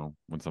 I know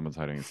when someone's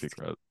hiding a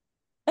secret.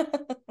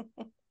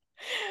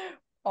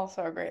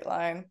 Also a great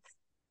line.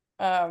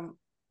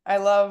 I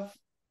love,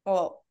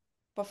 well,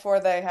 before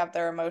they have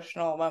their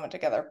emotional moment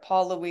together,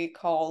 Paul Louis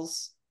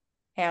calls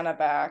Hannah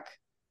back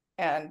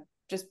and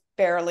just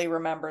barely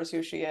remembers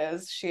who she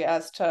is. She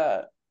has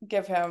to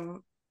give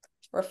him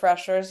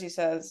refreshers. He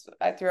says,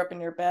 "I threw up in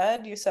your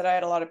bed. You said I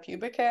had a lot of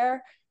pubic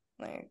hair."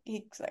 Like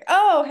he's like,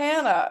 "Oh,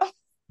 Hannah."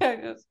 I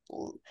just,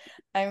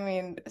 I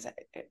mean,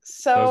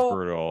 That was so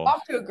brutal.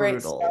 off to a great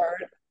Brutal.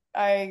 start.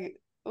 I,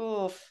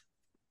 oof.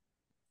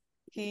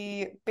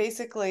 He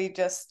basically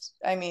just,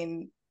 I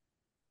mean,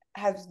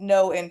 has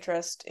no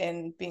interest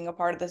in being a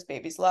part of this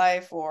baby's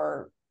life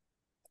or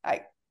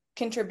I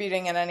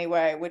contributing in any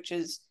way, which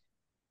is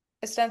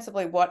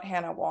ostensibly what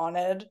Hannah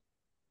wanted.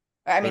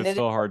 I But mean, it's it is,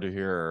 still hard to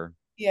hear.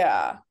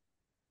 yeah.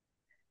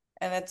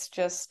 And it's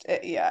just,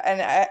 yeah.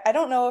 And I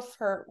don't know if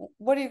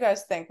what do you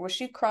guys think? Was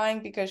she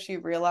crying because she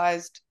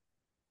realized,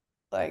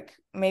 like,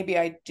 maybe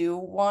I do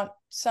want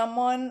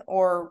someone,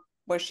 or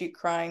was she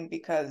crying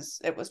because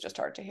it was just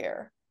hard to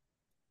hear,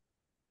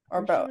 I or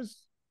think she both? was.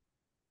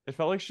 It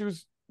felt like she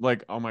was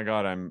like, oh my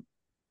God, I'm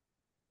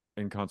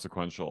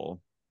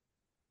inconsequential,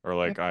 or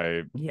like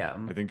Yeah.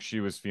 I think she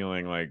was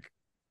feeling like,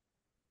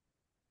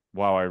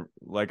 wow,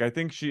 I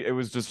think it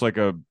was just like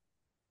to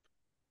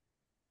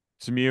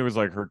me it was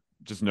like her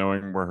just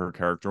knowing where her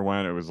character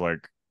went. It was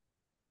like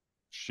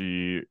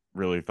she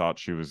really thought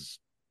she was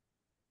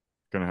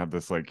gonna have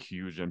this like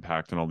huge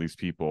impact on all these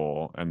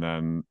people, and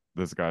then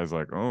this guy's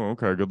like, oh,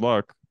 okay, good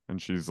luck,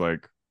 and she's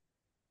like,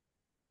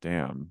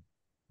 damn,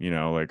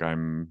 like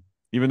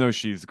even though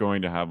she's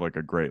going to have like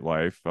a great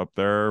life up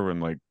there when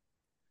like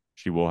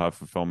she will have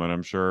fulfillment,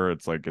 I'm sure.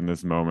 It's like in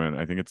this moment,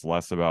 I think it's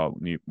less about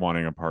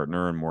wanting a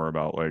partner and more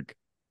about like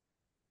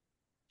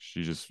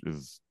she just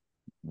is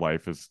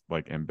life is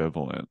like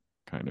ambivalent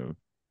kind of.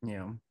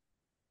 Yeah.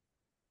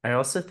 I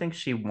also think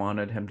she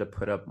wanted him to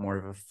put up more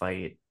of a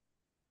fight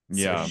so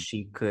Yeah.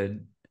 she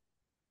could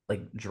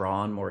like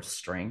draw on more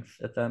strength,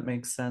 if that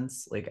makes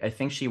sense. Like I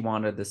think she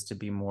wanted this to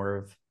be more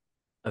of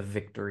a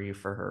victory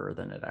for her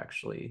than it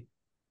actually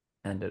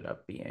ended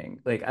up being.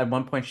 Like at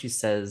one point she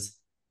says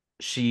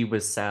she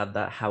was sad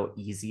that how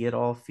easy it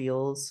all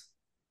feels,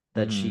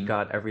 that she Hmm.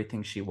 got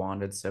everything she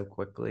wanted so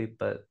quickly.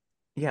 But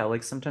yeah,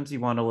 like sometimes you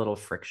want a little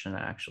friction to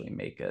actually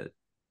make it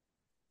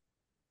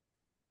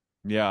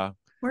Yeah.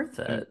 worth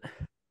And it.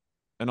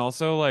 and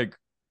also like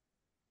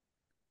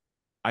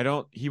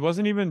he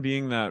wasn't even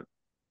being that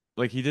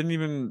like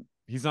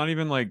he's not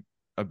even like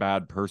a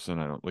bad person.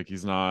 I don't like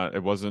he's not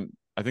it wasn't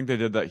I think they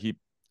did that he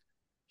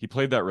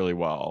played that really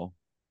well.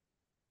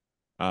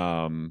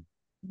 Um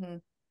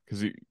Mhm.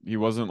 because he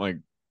wasn't like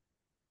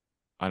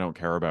I don't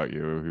care about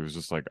you. He was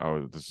just like,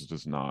 oh, this is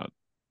just not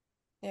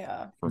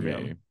Yeah. for Yeah.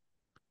 me.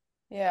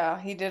 Yeah,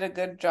 he did a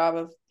good job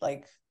of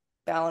like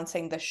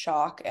balancing the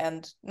shock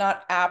and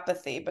not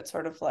apathy, but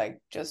sort of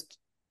like just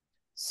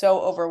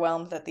so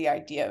overwhelmed at the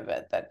idea of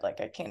it that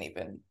like I can't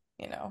even,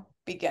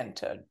 begin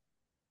to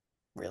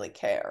really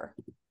care.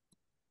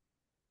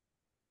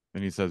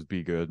 And he says,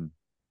 be good.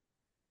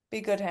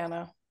 Be good,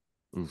 Hannah.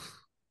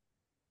 Oof.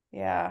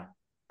 Yeah.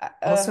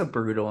 Also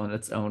brutal in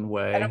its own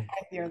I don't way. want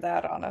to hear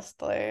that,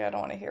 honestly. I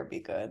don't want to hear be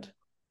good.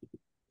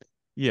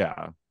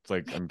 Yeah. It's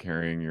like I'm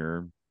carrying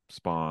your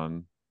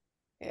spawn.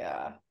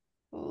 Yeah.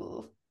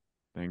 Ooh.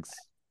 Thanks,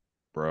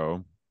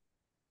 bro.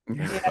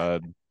 Thanks, Yeah.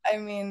 bud. I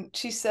mean,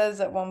 she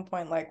says at one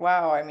point, like,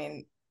 wow, I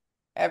mean,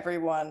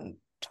 everyone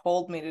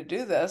told me to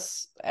do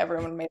this.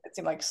 Everyone made it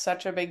seem like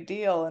such a big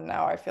deal, and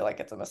now I feel like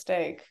it's a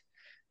mistake.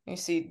 You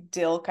see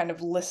Dill kind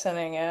of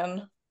listening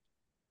in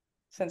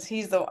since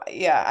he's the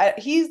yeah,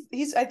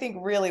 he's I think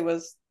really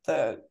was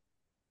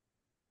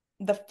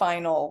the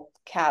final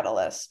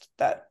catalyst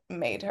that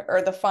made her,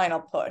 or the final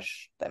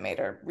push that made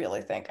her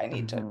really think I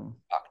need to Mhm.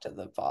 talk to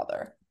the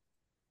father.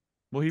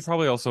 Well, he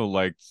probably also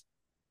liked,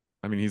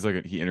 I mean, he's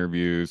like, he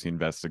interviews, he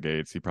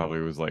investigates. He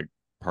probably was like,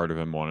 part of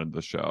him wanted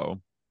the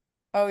show.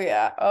 Oh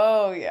yeah.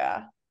 Oh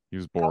yeah. He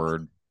was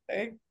bored.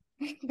 Absolutely.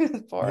 He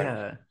was bored.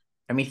 Yeah.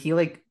 I mean, he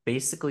like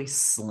basically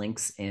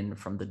slinks in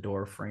from the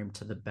door frame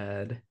to the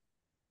bed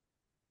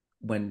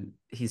when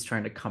he's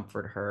trying to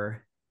comfort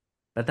her.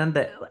 But then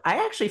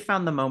I actually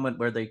found the moment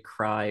where they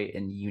cry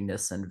in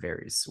unison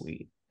very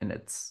sweet in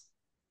its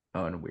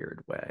own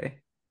weird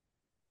way.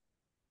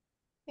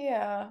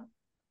 Yeah.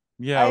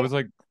 Yeah, it I was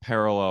like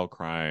parallel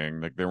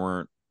crying. Like they're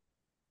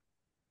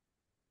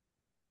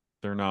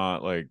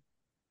not like,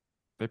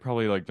 they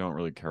probably like don't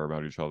really care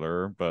about each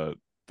other, but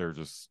they're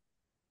just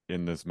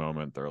in this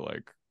moment, they're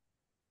like,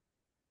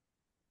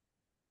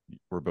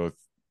 we're both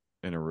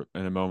in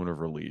a moment of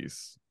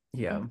release.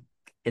 Yeah.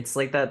 It's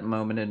like that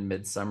moment in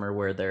Midsummer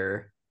where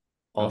they're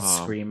all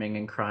Uh-huh. screaming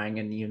and crying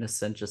in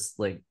unison, just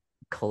like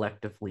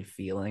collectively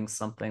feeling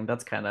something.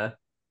 That's kind of,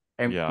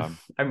 I, Yeah.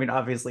 I mean,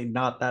 obviously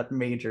not that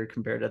major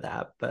compared to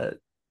that, but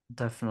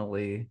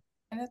definitely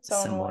in its own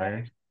way.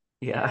 similar.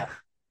 Yeah. Yeah.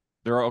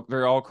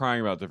 They're all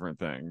crying about different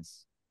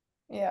things.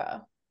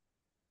 Yeah.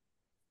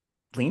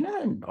 Lena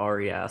and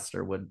Ari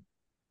Aster would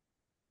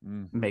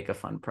Mm. make a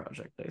fun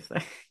project, I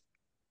think.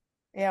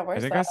 Yeah, I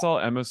where's think that? I saw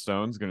Emma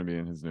Stone's gonna be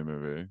in his new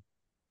movie.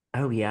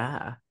 Oh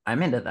yeah,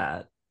 I'm into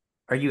that.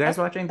 Are you guys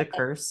watching The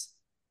Curse?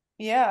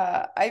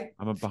 Yeah,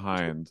 I'm a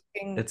behind.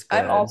 It's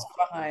I'm good. also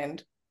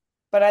behind,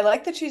 but I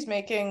like that she's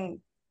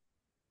making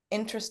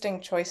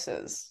interesting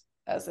choices,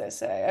 as they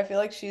say. I feel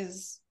like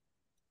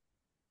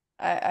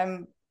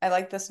I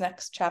like this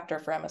next chapter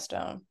for Emma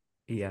Stone.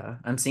 Yeah,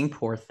 I'm seeing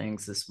Poor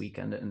Things this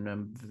weekend, and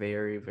I'm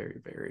very, very,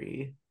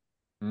 very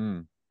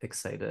Mm.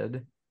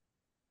 excited.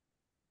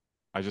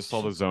 I just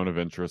saw the Zone of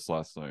Interest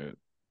last night.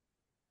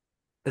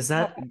 Is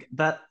How,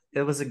 that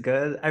it was a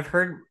good? I've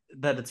heard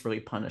that it's really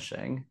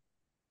punishing.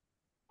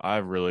 I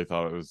really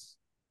thought it was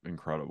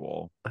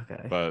incredible.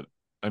 Okay, But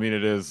I mean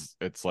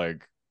it's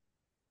like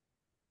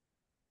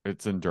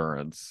it's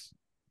endurance.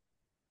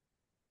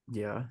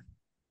 yeah,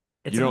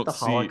 it's You about don't the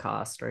see,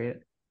 Holocaust, right?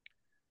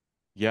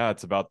 yeah,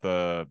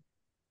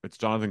 it's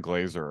Jonathan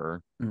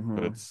Glazer, but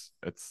Mm-hmm.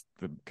 it's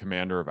the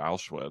commander of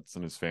Auschwitz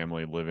and his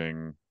family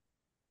living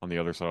on the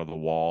other side of the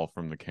wall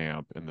from the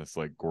camp in this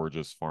like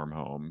gorgeous farm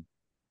home.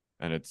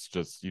 And it's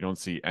just, you don't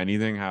see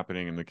anything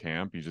happening in the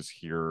camp. You just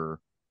hear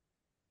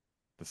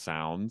the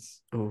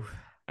sounds, Oh,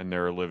 and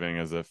they're living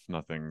as if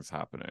nothing's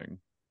happening.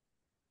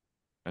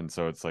 And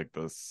so it's like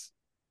this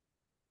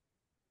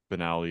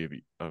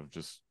finale of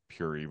just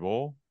pure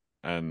evil,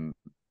 and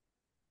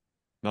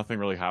nothing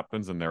really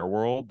happens in their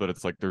world, but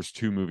it's like there's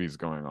two movies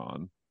going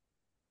on.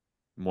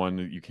 One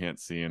that you can't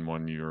see, and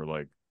one you're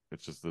like,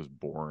 it's just this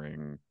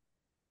boring.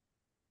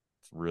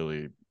 It's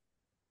really,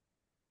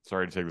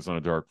 sorry to take this on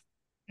a dark.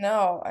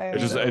 no, I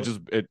mean,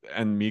 no,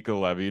 And Mika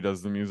Levy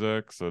does the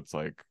music, so it's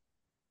like,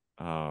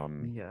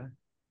 yeah.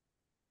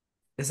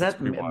 Is it's that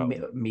pretty wild.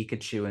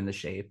 Mikachu in the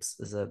Shapes?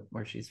 Is that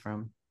where she's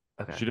from?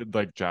 Okay. She did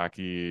like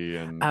Jackie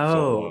and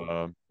Oh,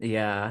 Zola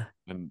yeah.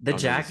 and The Under the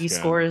Jackie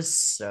score Skin. is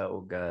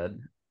so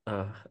good.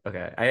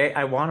 Okay.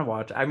 I want to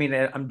watch. I mean,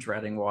 I'm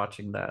dreading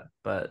watching that,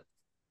 but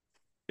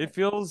It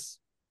feels,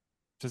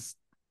 just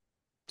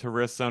to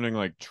risk sounding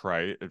like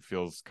trite, it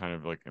feels kind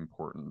of like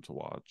important to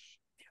watch.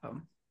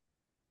 um,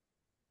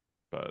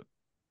 But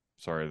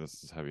sorry,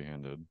 this is heavy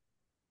handed.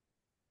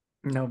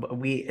 no, but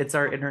it's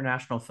our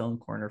international film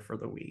corner for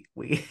the week.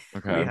 We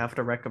Okay. have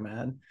to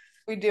recommend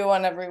we do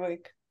one every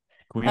week.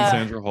 Queen Uh,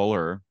 Sandra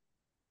Huller,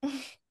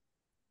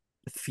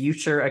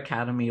 future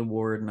Academy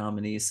Award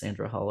nominee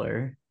Sandra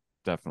Huller.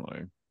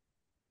 definitely.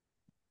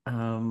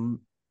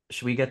 Um,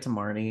 should we get to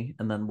Marnie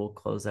and then we'll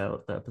close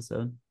out the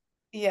episode?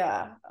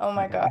 yeah. Oh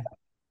my God.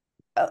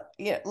 Okay.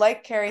 Yeah,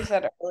 like Carrie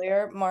said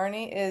earlier,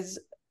 Marnie is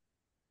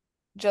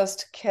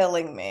just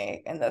killing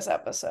me in this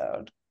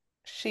episode.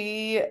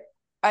 She,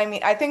 I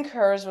mean, I think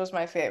hers was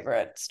my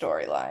favorite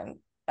storyline.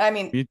 I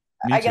mean, Me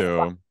I guess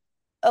too.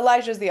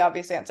 Elijah's the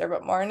obvious answer,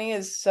 but Marnie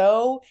is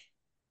so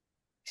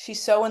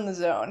she's so in the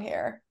zone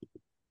here.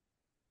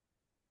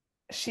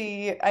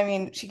 I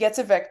mean, she gets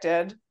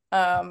evicted,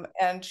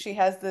 and she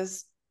has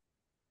this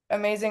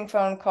amazing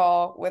phone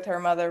call with her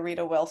mother,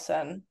 Rita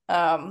Wilson.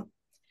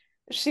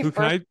 She Who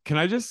first, can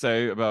I just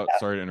say about,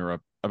 sorry to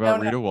interrupt, no, about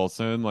no, Rita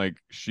Wilson? Like,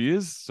 she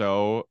is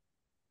so,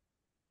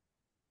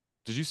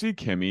 did you see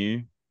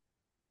Kimmy,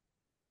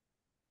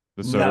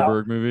 the no, No,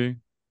 Soderbergh movie?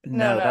 no,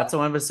 no, no. that's the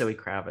one with Zoe Oh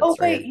Kravitz,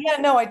 wait, right? yeah,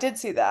 no, I did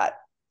see that.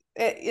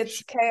 It's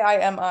She, Kimi,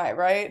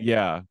 right?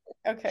 yeah.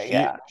 Okay, She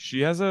yeah.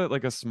 she has a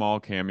like a small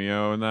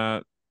cameo in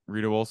that,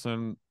 Rita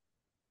Wilson,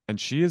 and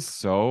she is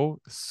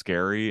so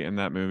scary in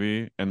that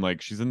movie. And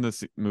like she's in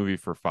this movie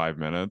for 5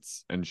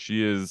 minutes, and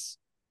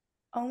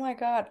Oh my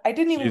God, I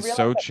didn't she even is realize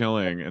so that.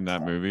 chilling in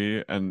that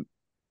movie. And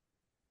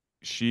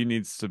she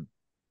needs to,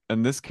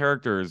 and this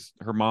character is,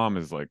 her mom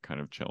is like kind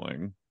of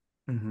chilling,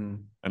 Hmm.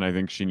 and I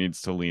think she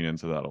needs to lean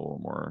into that a little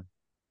more.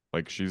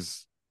 Like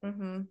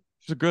Mm-hmm.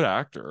 she's a good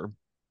actor.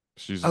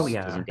 She Oh just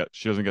yeah.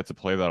 doesn't get to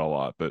play that a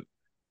lot, but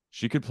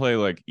she could play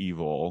like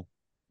evil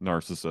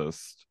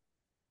narcissist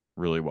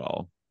really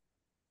well.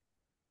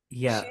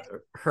 Yeah, She's her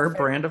perfect.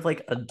 brand of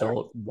like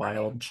adult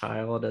wild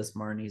child as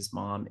Marnie's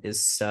mom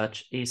is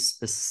such a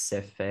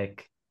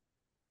specific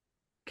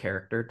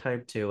character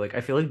type too. Like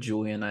I feel like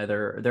Julie and I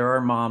there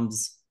are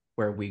moms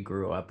where we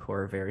grew up who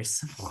are very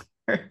similar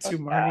Oh, to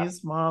yeah.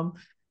 Marnie's mom.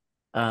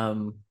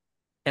 Um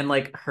and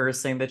like her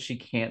saying that she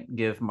can't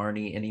give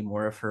Marnie any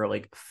more of her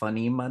like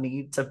funny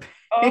money to pay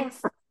Oh,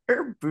 for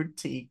her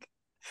boutique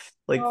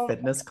like oh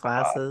fitness my God.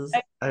 classes.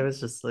 I I mean, was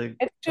just like,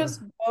 it's ugh.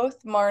 just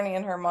both Marnie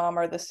and her mom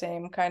are the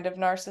same kind of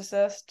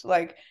narcissist.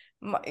 Like,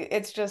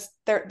 it's just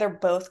they're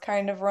both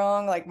kind of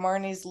wrong. Like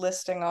Marnie's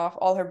listing off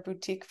all her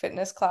boutique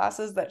fitness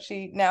classes that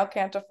she now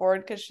can't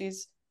afford because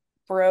she's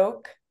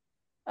broke.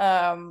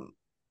 Um,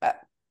 uh,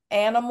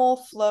 Animal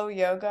Flow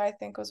Yoga, I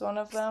think, was one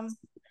of them.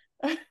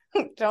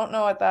 Don't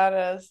know what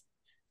that is.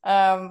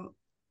 Um,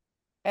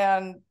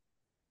 and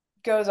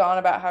goes on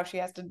about how she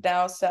has to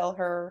now sell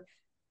her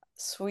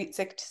Sweet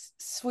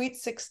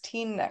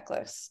 16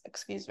 necklace,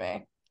 excuse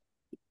me.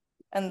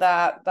 And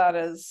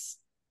that's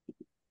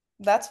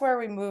where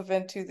we move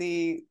into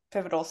the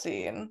pivotal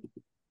scene.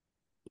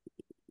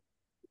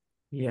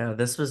 Yeah,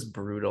 this was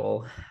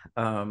brutal.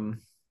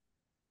 Um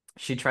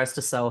She tries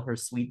to sell her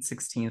sweet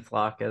 16th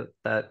locket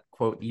that,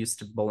 quote, used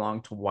to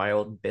belong to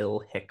Wild Bill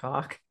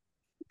Hickok,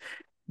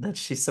 that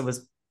she said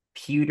was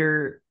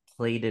pewter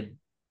plated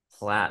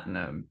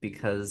platinum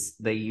because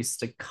they used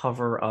to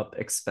cover up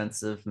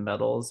expensive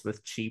metals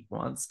with cheap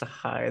ones to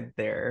hide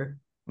their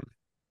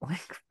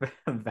like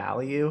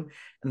value.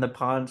 And the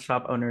pawn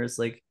shop owner is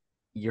like,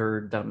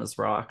 you're dumb as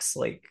rocks.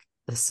 Like,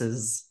 this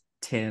is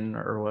tin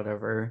or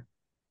whatever.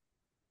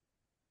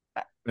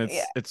 And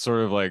Yeah. it's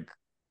sort of like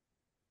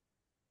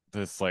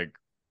this like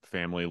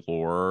family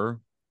lore,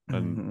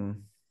 and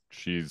Mhm.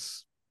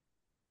 she's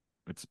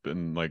it's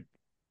been like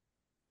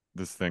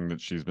this thing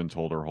that she's been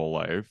told her whole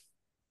life.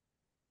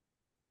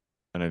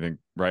 And I think,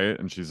 right?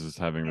 And she's just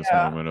having this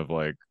Yeah. moment of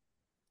like,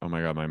 oh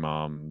my God, my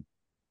mom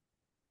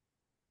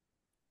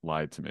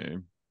lied to me.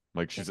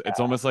 Like it's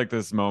almost like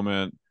this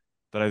moment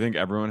that I think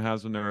everyone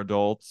has when they're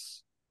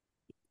adults,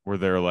 where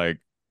they're like,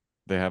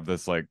 they have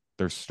this like,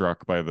 they're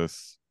struck by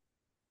this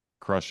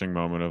crushing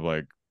moment of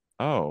like,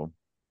 oh,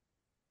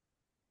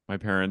 my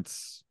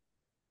parents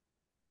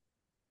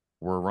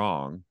were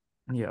wrong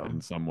Yeah.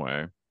 in some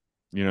way.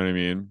 You know what I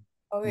mean?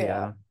 Oh yeah.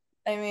 Yeah.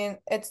 I mean,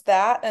 it's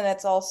that, and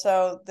it's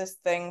also this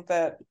thing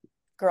that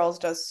Girls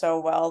does so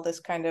well, this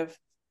kind of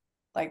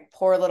like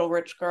poor little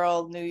rich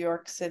girl, New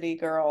York City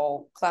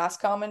girl class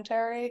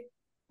commentary,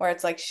 where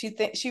it's like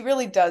she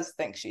really does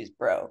think she's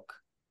broke,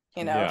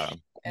 you know, Yeah.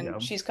 and Yeah.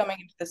 she's coming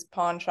into this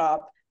pawn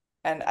shop,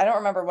 and I don't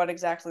remember what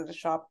exactly the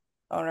shop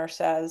owner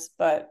says,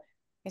 but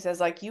he says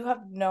like you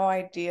have no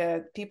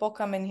idea. People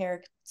come in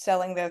here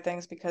selling their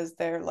things because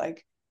they're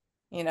like,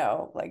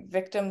 like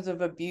victims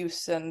of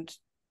abuse, and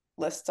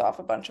lists off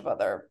a bunch of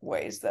other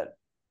ways that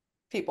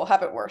people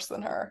have it worse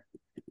than her.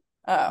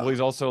 Well, Um, he's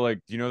also like,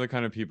 do you know the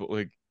kind of people,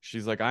 like,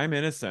 she's like, I'm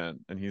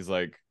innocent. And he's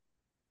like,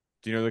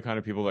 do you know the kind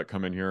of people that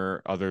come in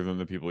here other than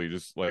the people you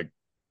just like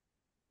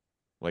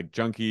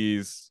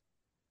junkies,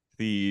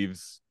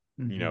 thieves,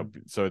 Hmm.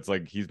 so it's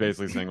like he's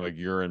basically saying like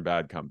you're in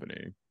bad company.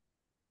 And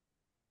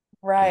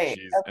right.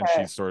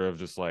 Okay. she's sort of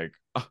just like,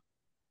 "Ah,"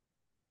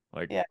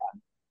 like, Yeah.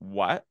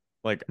 what?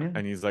 Like, Yeah.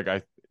 and he's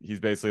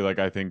basically like,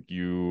 I think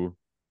you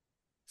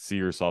see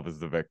yourself as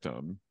the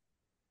victim.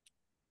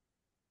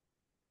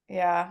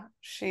 Yeah,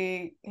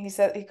 he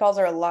said he calls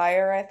her a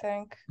liar, I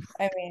think.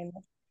 I mean,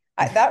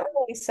 that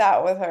really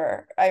sat with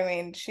her. I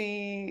mean,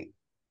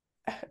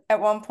 at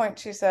one point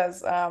she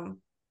says,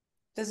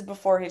 this is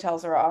before he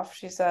tells her off.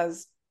 She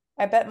says,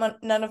 I bet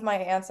none of my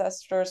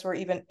ancestors were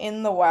even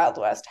in the Wild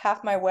West.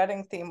 Half my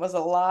wedding theme was a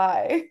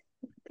lie.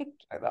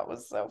 That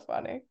was so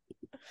funny.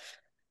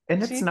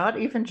 And it's She, not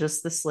even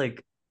just this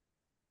like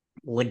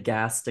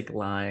legastic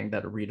lying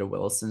that Rita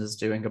Wilson is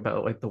doing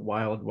about like the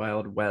wild,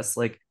 wild west.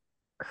 Like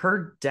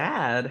her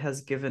dad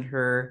has given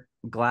her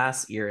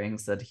glass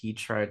earrings that he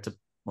tried to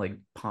like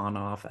pawn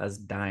off as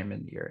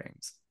diamond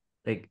earrings.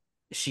 Like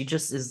she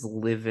just is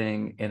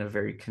living in a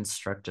very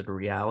constructed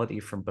reality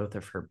from both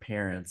of her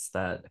parents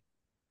that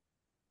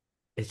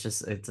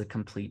it's a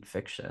complete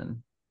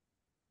fiction.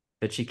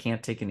 But she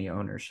can't take any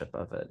ownership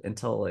of it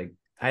until like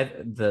I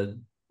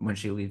the when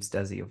she leaves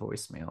Desi a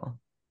voicemail.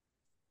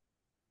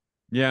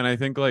 Yeah, and I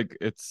think like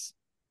it's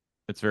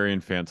very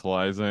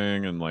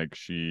infantilizing, and like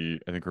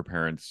I think her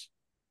parents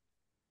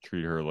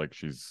treat her like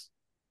she's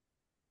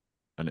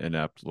an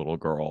inept little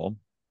girl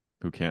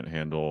who can't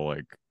handle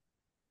like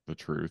the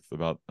truth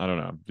about, I don't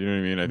know. Do you know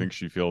what I mean? I think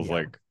she feels Yeah.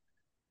 like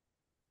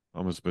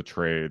almost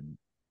betrayed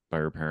by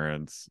her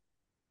parents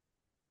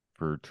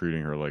for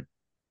treating her like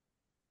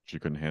she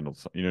couldn't handle,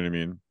 you know what I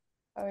mean?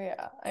 Oh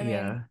yeah. I mean,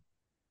 Yeah.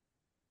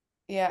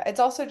 yeah, it's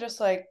also just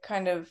like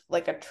kind of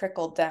like a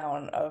trickle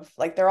down of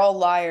like they're all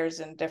liars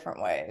in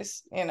different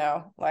ways, you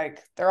know?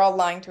 Like they're all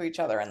lying to each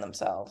other and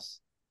themselves.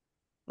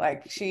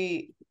 Like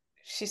she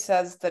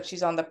says that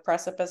she's on the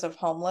precipice of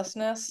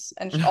homelessness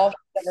and all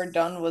she's ever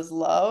done was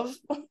love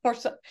or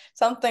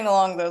something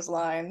along those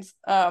lines.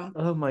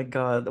 Oh my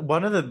God.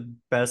 One of the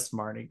best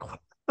Marnie quotes.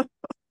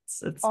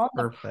 It's On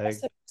the perfect.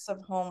 precipice of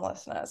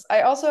homelessness.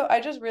 I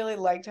just really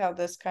liked how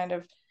this kind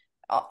of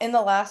in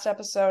the last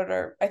episode,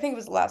 or I think it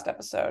was the last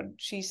episode,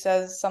 she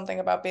says something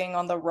about being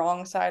on the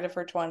wrong side of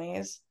her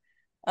 20s.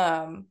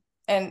 And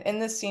in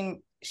this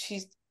scene,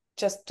 she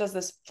just does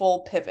this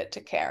full pivot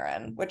to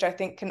Karen, which I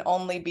think can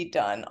only be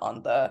done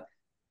on the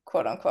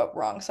quote unquote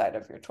wrong side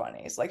of your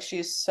 20s. Like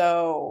she's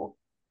so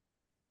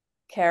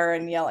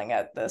Karen yelling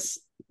at this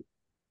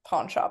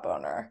pawn shop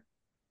owner.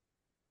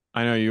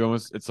 I know you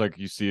almost, it's like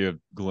you see a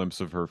glimpse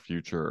of her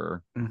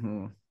future,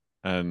 Hmm.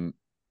 and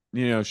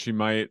she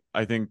might,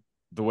 I think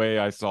the way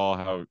I saw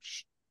how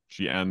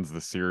she ends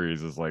the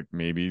series is like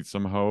maybe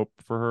some hope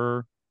for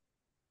her,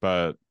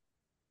 but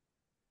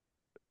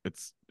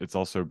it's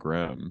also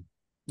grim.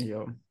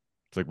 Yeah.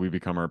 It's like we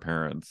become our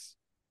parents.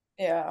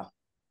 Yeah.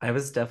 I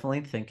was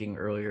definitely thinking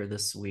earlier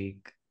this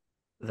week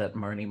that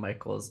Marnie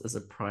Michaels is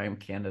a prime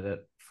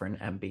candidate for an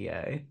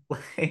MBA.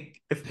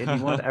 Like, if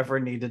anyone ever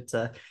needed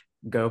to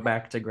go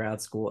back to grad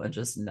school and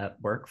just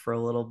network for a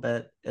little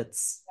bit,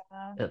 it's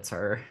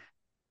her.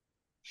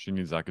 She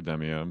needs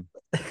academia.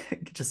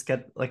 Just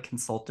get like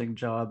consulting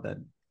job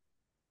and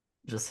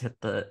just hit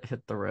the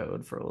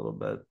road for a little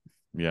bit.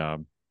 Yeah.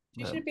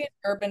 She But should be an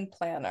urban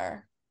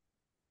planner.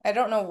 I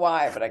don't know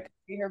why, but I could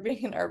see her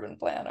being an urban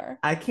planner.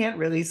 I can't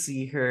really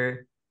see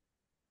her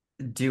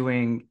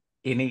doing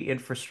any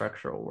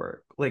infrastructural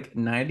work. Like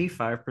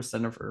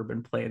 95% of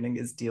urban planning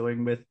is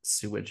dealing with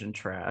sewage and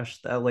trash.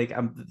 That like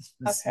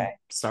Okay.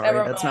 sorry,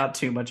 Never that's mind. not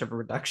too much of a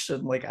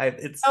reduction. Like I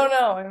it's Oh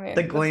no, I the mean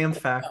that's glam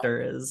good to know.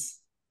 factor is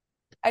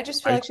I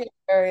just feel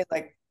I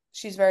like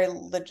she's very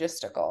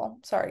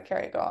logistical. Sorry,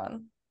 Carrie, go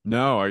on.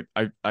 No,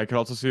 I could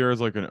also see her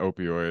as like an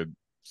opioid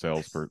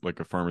salesperson, like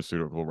a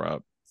pharmaceutical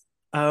rep.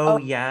 oh Oh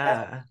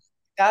yeah, yeah.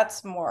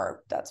 that's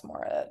more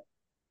it.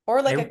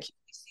 Or like a I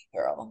QVC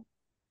girl.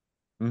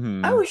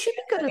 Hmm. oh she'd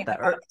be good at Any that.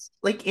 Or device.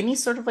 like any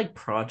sort of like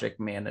project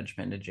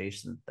management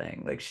adjacent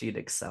thing, like she'd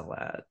excel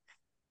at.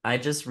 I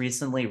just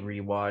recently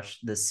rewatched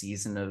the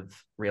season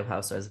of Real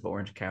Housewives of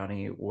Orange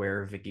County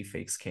where Vicky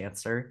fakes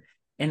cancer.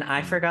 And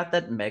I forgot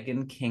that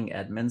Megan King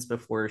Edmonds,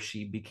 before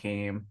she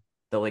became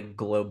the like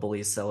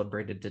globally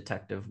celebrated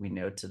detective we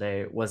know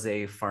today, was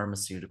a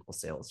pharmaceutical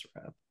sales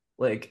rep.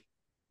 Like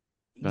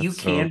That's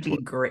so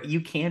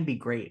you can be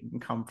great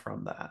and come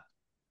from that.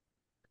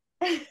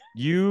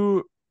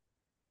 you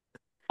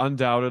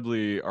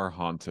undoubtedly are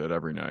haunted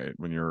every night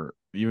when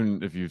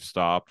even if you've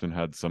stopped and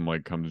had some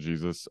like come to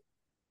Jesus,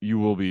 you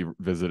will be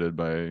visited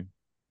by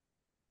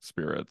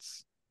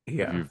spirits if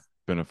Yeah. you've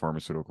been a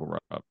pharmaceutical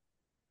rep. Talk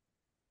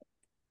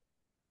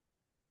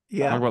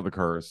Yeah. about the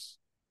curse.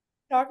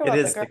 Talk It about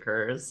the is girl. the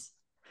curse.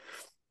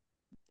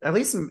 At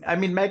least I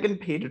mean Megan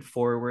paid it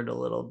forward a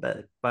little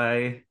bit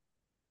by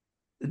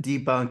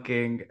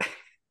debunking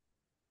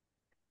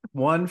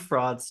one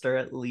fraudster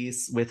at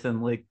least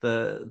within like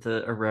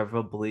the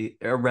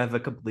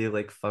irrevocably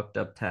like fucked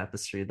up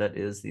tapestry that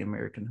is the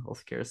American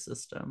healthcare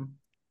system.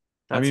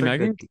 I That's mean, her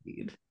good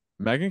deed.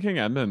 Megan King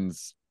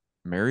Edmonds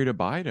married a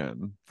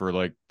Biden for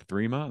like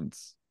 3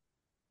 months.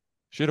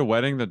 She had a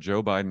wedding that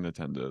Joe Biden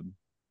attended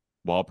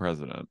while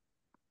president,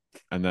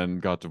 and then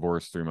got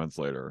divorced 3 months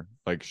later.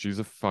 Like she's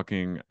a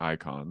fucking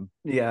icon.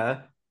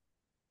 Yeah.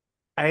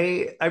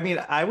 I mean,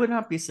 I would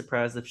not be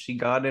surprised if she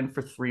got in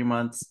for 3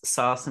 months,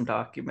 saw some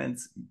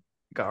documents,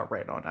 got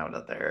right on out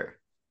of there.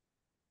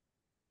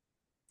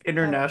 I don't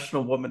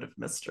International woman of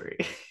mystery.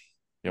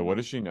 Yeah, what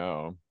does she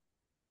know?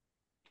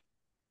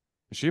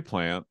 Is she a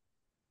plant?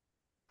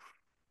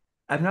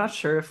 I'm not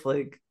sure if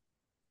like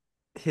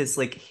his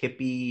like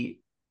hippie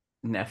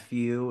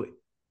nephew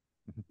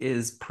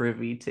is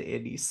privy to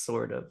any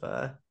sort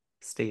of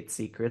state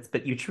secrets,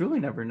 but you truly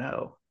never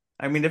know.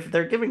 I mean, if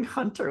they're giving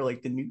Hunter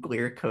like the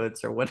nuclear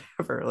codes or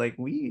whatever, like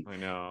I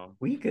know.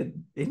 we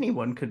could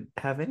anyone could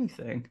have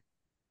anything.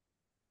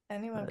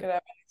 anyone But could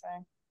have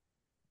anything.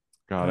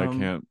 God,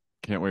 I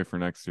can't wait for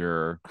next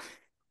year.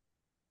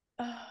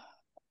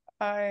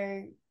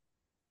 I,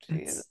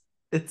 geez.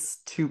 It's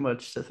too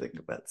much to think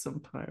about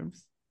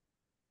sometimes.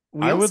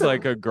 We I would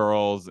like also a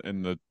girls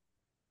in the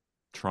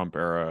Trump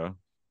era.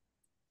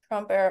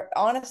 Trump era.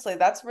 Honestly,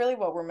 that's really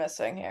what we're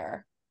missing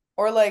here.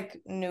 Or like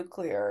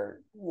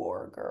nuclear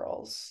war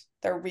girls.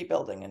 They're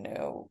rebuilding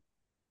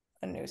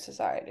a new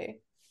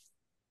society.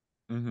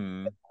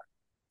 Mm-hmm.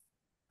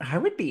 I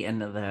would be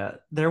into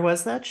that. There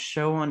was that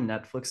show on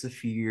Netflix a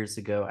few years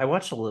ago. I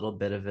watched a little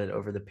bit of it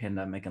over the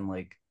pandemic and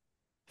like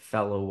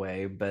fell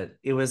away, but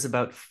it was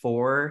about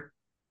four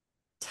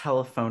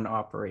telephone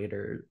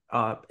operator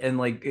and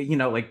like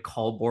like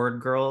Switchboard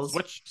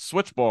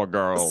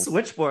girls.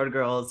 switchboard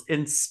girls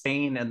in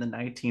Spain in the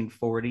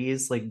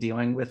 1940s, like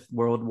dealing with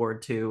World War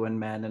II and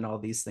men and all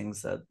these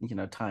things that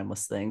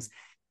timeless things,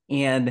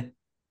 and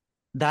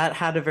that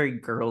had a very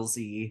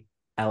girlsy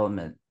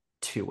element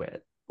to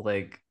it.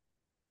 Like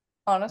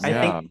I Honestly,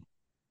 Yeah. think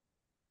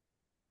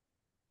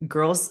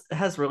Girls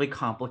has really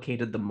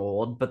complicated the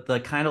mold, but the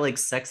kind of like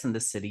Sex and the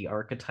City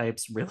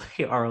archetypes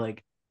really are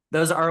like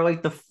those are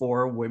like the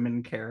four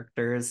women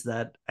characters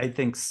that I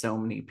think so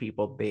many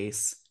people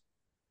base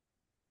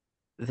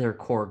their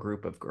core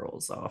group of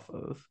girls off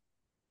of.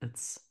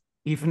 It's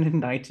even in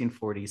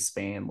 1940s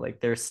Spain, like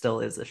there still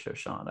is a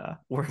Shoshana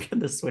working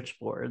the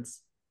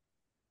switchboards.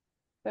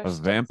 A there's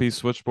still vampy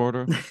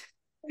switchboarder,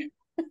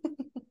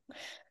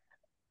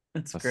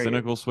 It's a great.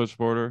 cynical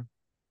switchboarder.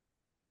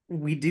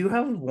 We do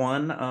have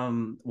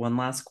one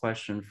last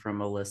question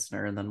from a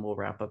listener, and then we'll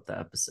wrap up the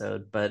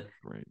episode. But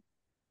Great.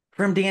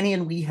 from Danny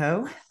and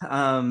WeHo,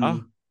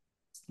 Ah,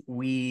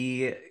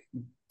 we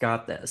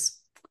got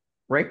this.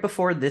 Right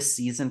before this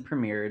season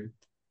premiered,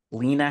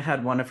 Lena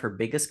had one of her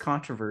biggest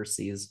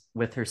controversies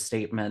with her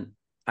statement,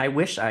 "I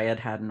wish I had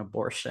had an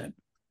abortion,"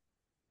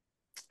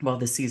 while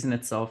the season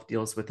itself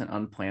deals with an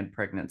unplanned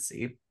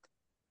pregnancy.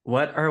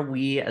 What are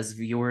we as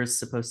viewers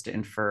supposed to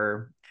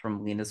infer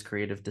from Lena's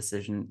creative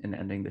decision in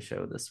ending the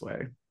show this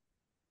way?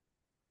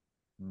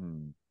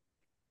 hmm.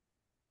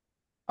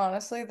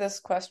 honestly,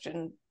 this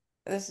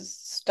is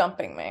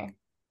stumping me.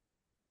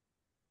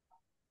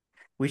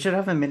 We should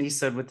have a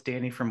mini-sode with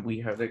Danny from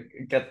WeHo to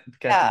get to the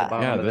Yeah,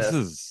 bottom Yeah, of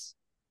this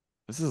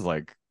this. is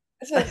like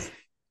this is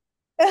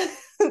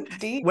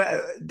deep.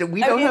 Well,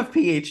 we I don't mean, have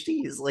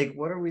PhDs. Like,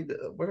 what are we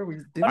what I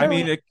are doing?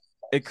 mean we?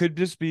 it could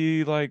just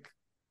be like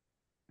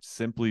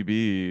simply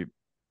be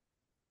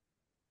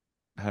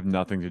have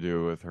nothing to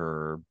do with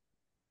her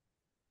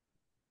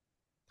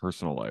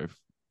personal life.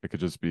 It could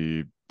just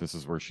be this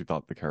is where she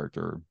thought the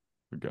character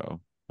would go.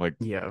 Like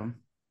Yeah.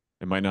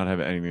 it might not have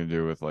anything to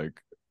do with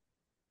like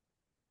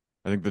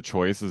I think the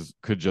choices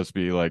could just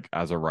be like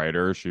as a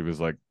writer, she was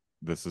like,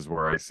 this is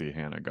where I see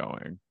Hannah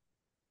going,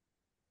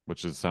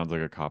 which is sounds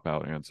like a cop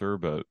out answer,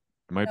 but it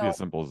might be No, as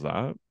simple as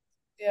that.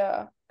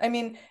 yeah. I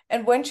mean,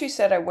 and when she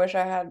said, "I wish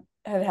I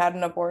had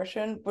an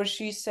abortion," was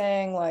she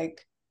saying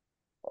like,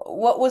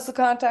 what was the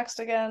context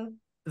again?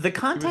 The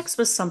She was context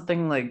was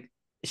something like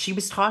she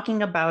was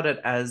talking about it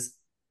as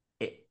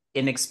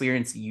an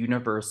experience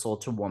universal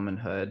to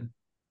womanhood,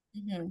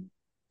 Mhm.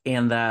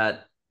 and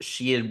that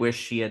she had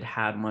wished she had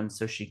had one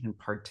so she can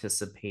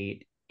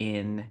participate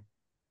in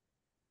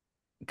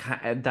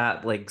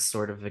that like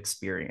sort of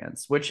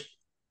experience, which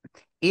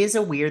is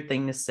a weird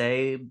thing to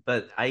say,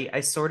 but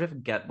I sort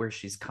of get where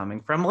she's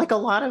coming from. Like a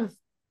lot of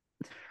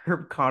her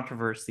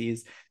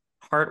controversies,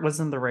 heart was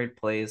in the right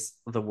place,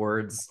 the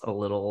words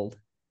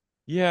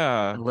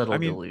yeah. a I little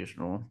mean,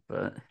 delusional,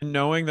 but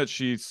knowing that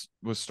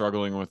was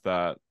struggling with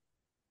that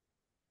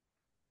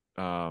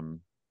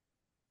um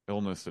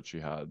illness that she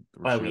had,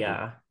 where oh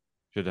yeah,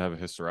 she had to have a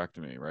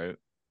hysterectomy, right?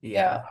 Yeah.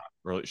 yeah,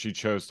 Or she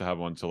chose to have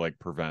one to like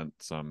prevent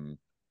some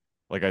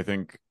like I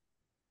think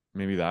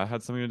maybe that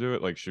had something to do with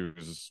it. Like she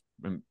was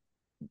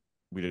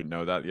we didn't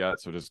know that yet,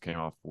 so it just came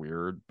off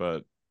weird.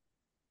 But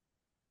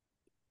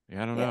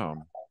yeah, I don't Yeah.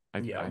 know.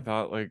 yeah. I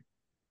thought like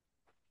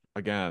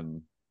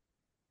again,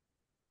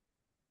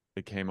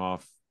 it came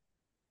off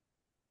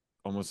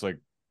almost like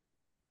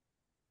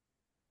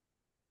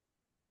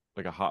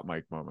a hot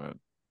mic moment.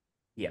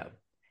 Yeah.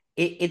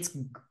 It's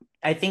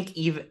I think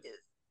even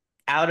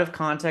out of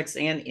context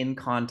and in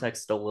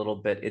context a little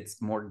bit,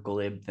 it's more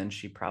glib than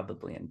she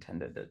probably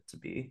intended it to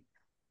be.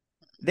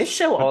 This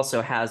show But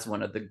also has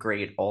one of the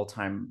great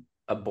all-time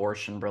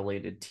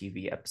abortion-related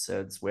TV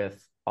episodes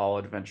with All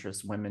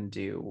Adventurous Women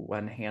do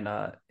when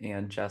Hannah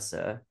and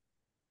Jessa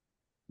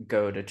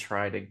go to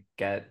try to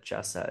get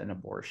Jessa an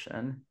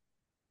abortion.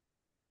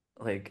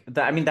 Like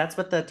that, I mean, that's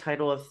what the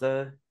title of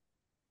the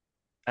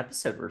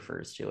episode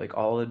refers to. Like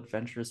all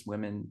adventurous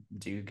women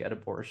do get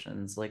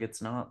abortions. Like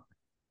it's not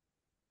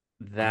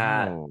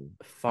that oh,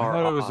 I far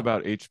thought it was off.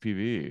 about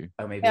HPV.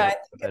 Oh, maybe Yeah, it I is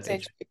think about it's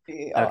H.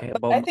 HPV. Okay,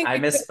 But I well, think I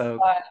we could misspoke.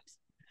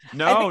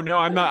 I think No, no,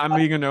 I'm not. I'm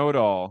being a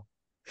know-it-all.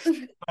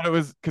 Thought it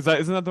was because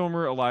isn't that the one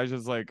where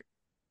Elijah's like,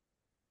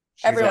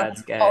 Your she's everyone like,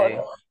 dad's call it.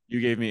 gay.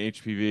 you gave me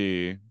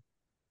HPV, and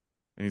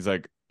he's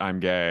like, I'm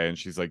gay, and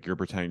she's like, you're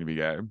pretending to be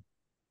gay,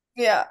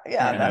 Yeah,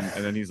 yeah, and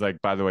Yeah. then he's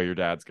like, by the way, your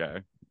dad's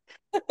gay.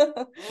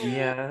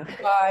 Yeah,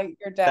 Bye,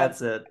 your dad's.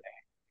 that's it.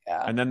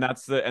 Yeah. And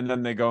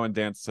then they go and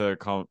dance to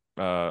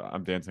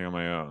I'm Dancing on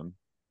My Own.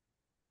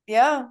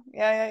 Yeah.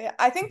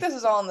 I think this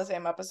is all in the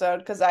same episode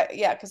because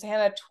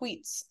Hannah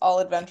tweets all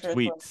She adventurous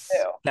women tweets.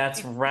 too. That's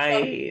She tweets on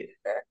right.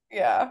 Twitter.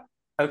 Yeah.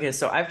 Okay,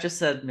 so I've just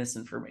said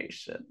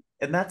misinformation,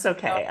 and that's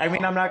okay. I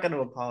mean, I'm not going to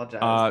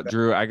apologize, but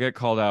Drew, I get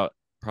called out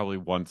probably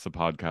once a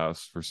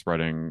podcast for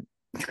spreading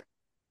fake.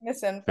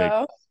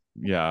 Misinfo.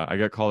 Yeah, I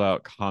get called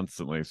out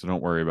constantly, so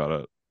don't worry about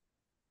it.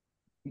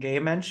 gay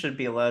men should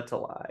be allowed to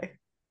lie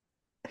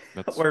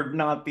That's or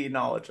not be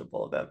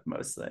knowledgeable about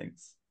most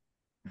things.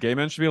 Gay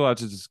men should be allowed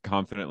to just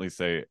confidently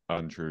say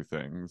untrue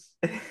things.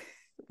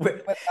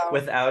 Without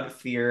Without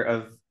fear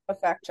of a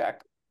fact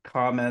check.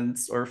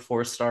 comments or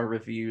 4-star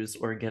reviews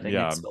or getting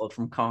Yeah, expelled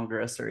from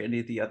Congress or any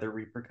of the other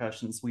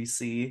repercussions we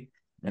see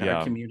in our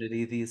yeah.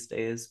 community these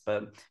days.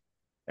 But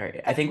all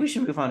right, I think we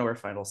should move on to our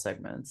final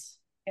segments.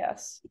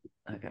 Yes.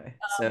 Okay,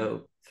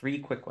 so 3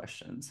 quick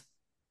questions.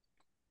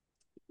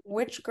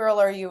 Which girl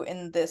are you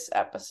in this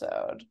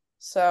episode?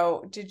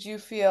 So, did you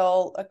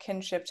feel a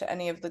kinship to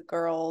any of the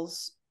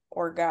girls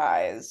or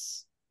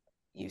guys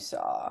you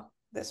saw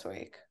this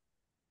week?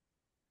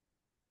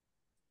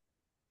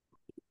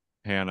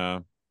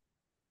 Hannah.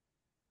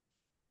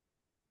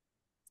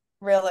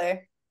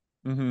 Really?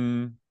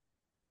 Mm-hmm.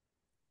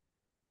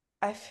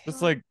 I feel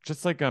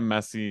Just like a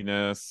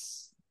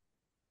messiness,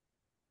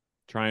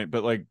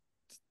 but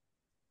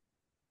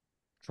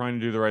trying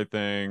to do the right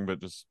thing, but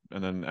just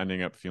and then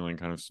ending up feeling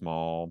kind of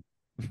small.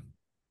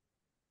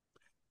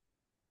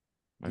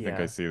 I think I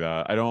Yeah, see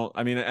that. I don't,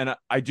 I mean, and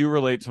I do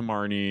relate to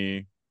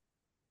Marnie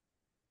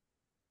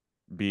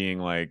being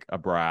like a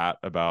brat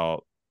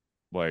about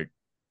like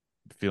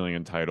feeling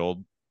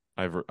entitled.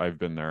 I've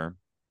been there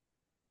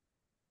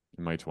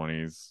in my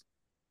 20s,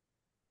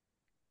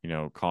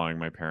 calling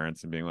my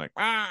parents and being like,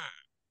 ah,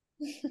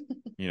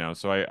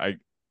 so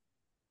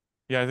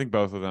yeah, I think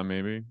both of them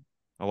maybe.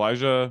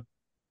 Elijah,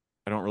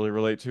 I don't really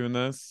relate to in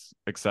this,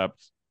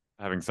 except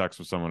having sex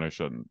with someone I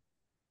shouldn't.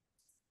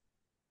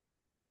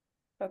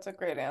 That's a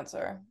great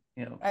answer.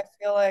 you know, I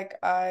feel like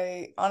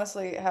I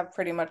honestly have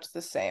pretty much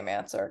the same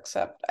answer,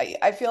 except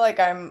I feel like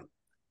I'm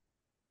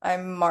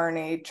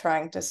Marnie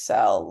trying to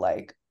sell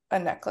like a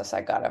necklace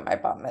I got at my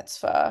bat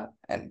mitzvah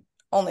and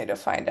only to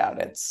find out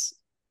it's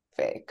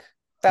fake.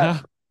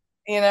 That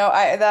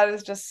I that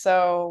is just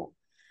so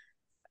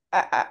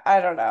I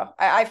don't know.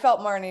 I felt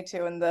Marnie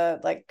too in the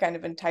like kind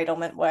of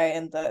entitlement way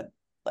and the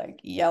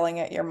like yelling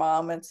at your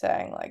mom and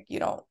saying like you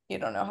don't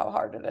know how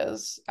hard it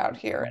is out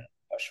here in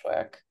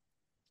Bushwick.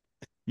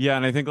 Yeah,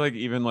 and I think like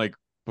even like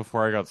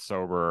before I got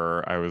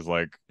sober, I was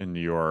like in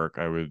New York,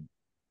 I would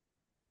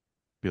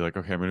be like,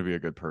 okay, I'm gonna be a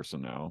good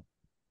person now.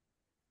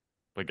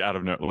 Like out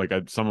of no, like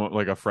someone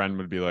like a friend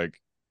would be like,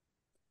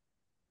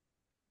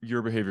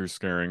 your behavior's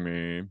scaring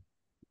me,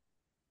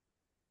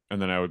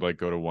 and then I would like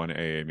go to one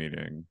AA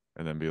meeting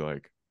and then be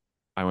like,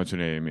 I went to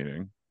an AA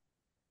meeting.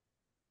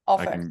 All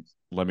I fixed. can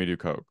let me do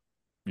coke.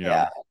 You know,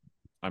 Yeah,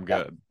 I'm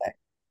good. definitely.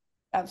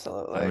 I'm a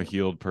Absolutely.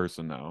 healed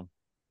person now.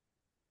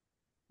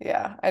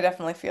 Yeah, I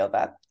definitely feel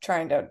that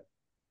trying to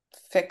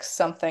fix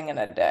something in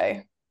a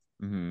day.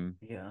 Hmm.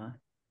 yeah.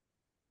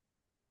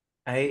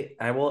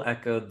 I will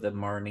echo the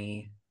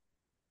Marnie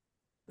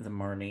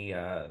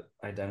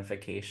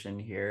identification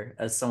here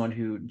as someone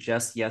who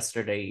just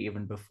yesterday,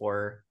 even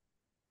before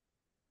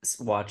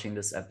watching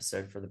this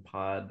episode for the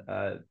pod,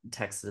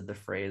 texted the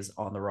phrase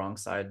 "on the wrong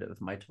side of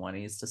my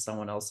 20s" to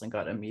someone else and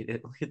got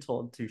immediately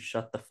told to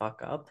shut the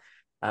fuck up.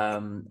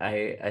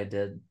 I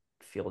did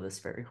feel this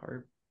very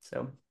hard.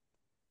 So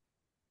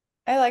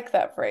I like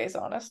that phrase,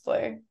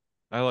 honestly.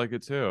 I like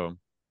it too.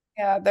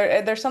 Yeah,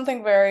 there's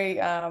something very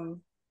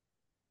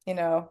you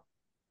know,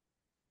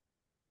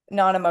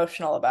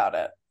 non-emotional about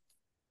it.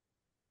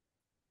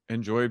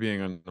 Enjoy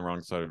being on the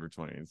wrong side of your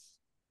 20s.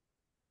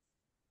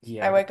 I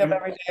yeah, wake up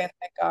every day and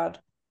thank God.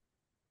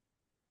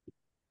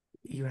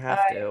 you I,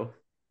 have to.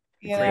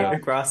 you know,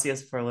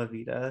 Gracias por la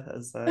vida,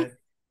 as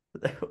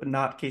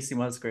not Casey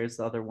Musgraves,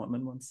 the other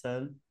woman once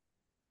said.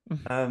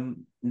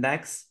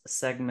 Next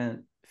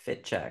segment,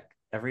 fit check.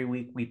 Every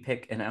week we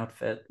pick an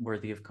outfit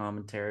worthy of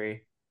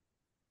commentary.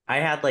 I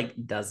had like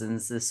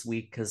dozens this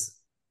week because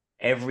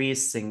every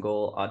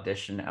single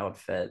audition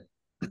outfit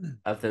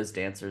of those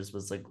dancers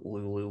was like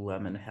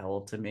Lululemon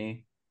hell to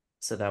me.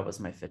 So that was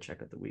my fit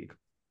check of the week.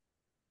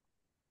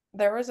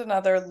 there was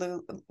another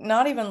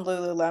not even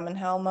Lululemon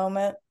hell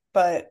moment,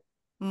 but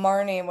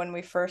Marnie, when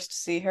we first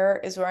see her,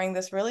 is wearing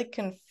this really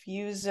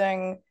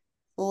confusing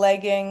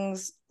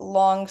leggings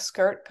long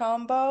skirt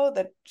combo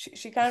that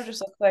she kind of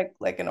just looks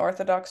like an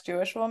Orthodox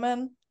Jewish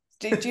woman.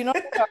 Do you know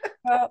what I'm talking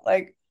about?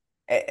 Like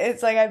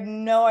it's like I have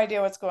no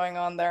idea what's going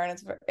on there,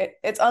 and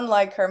it's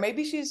unlike her.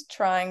 Maybe she's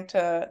trying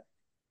to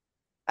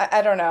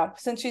I don't know,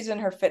 since she's in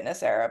her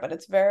fitness era, but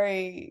it's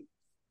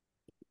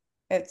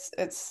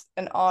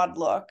an odd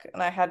look,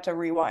 and I had to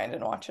rewind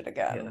and watch it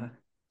again Yeah.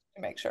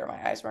 to make sure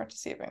my eyes weren't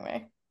deceiving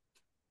me.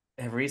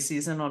 Every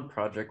season on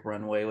Project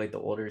Runway, like the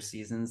older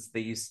seasons,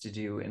 they used to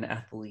do an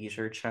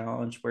athleisure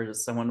challenge where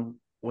someone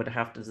would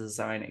have to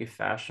design a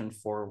fashion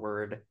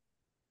forward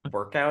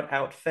workout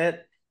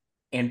outfit,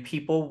 and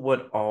people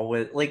would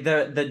always like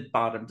the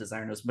bottom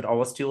designers would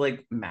always do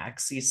like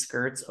maxi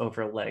skirts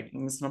over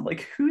leggings, and I'm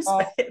like, who's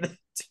Oh,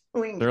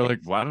 doing They're it? like,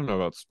 well, I don't know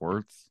about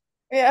sports.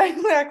 yeah,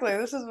 exactly.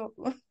 This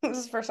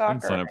is for I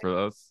didn't sign soccer. up for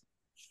this.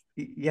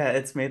 Yeah,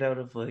 it's made out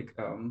of like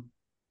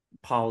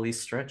poly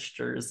stretch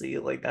jersey.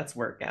 Like that's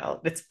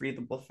workout. It's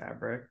breathable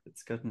fabric.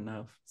 It's good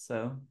enough.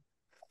 So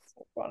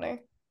So funny.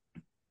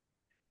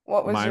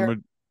 What was Mine your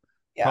would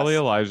probably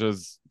yes?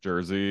 Elijah's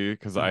jersey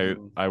because I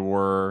mhm. I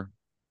wore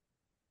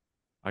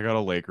I got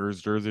a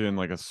Lakers jersey in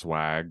like a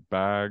swag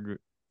bag,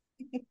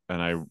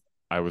 and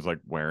I was like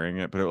wearing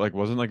it, but it like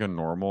wasn't like a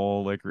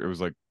normal Laker. It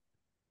was like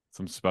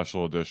some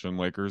special edition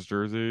Lakers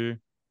jersey,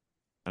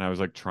 and I was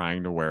like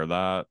trying to wear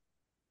that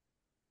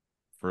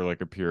for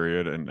like a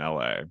period in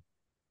LA,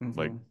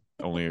 like Mhm.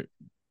 only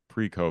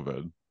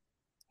pre-COVID.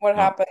 What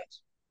Not happened?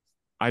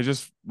 I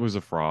just was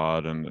a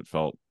fraud, and it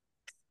felt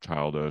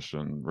childish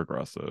and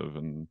regressive,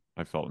 and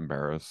I felt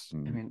embarrassed,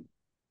 I and mean,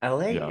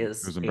 LA yeah, it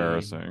is was a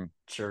embarrassing.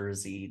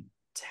 Jersey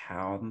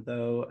town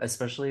though,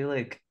 especially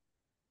like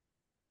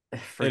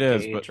for It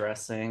is, gay but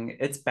dressing.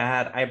 It's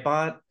bad. I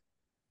bought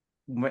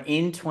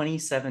in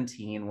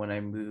 2017 when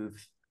I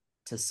moved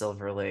to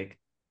Silver Lake.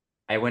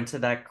 I went to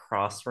that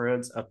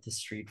Crossroads up the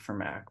street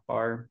from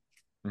Akbar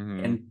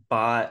mhm. and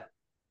bought,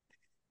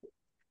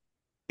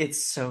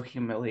 it's so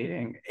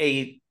humiliating,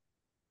 a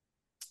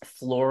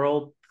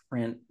floral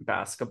print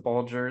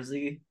basketball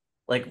jersey,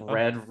 like Oh,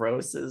 red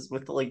roses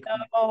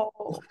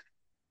Oh,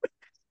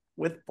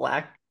 with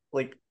black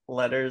like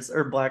letters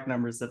or black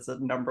numbers that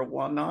said number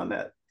one on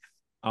it.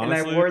 And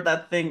I honestly, wore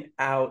that thing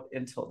out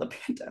until the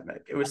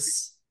pandemic. It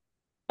was,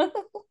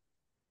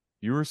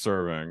 you were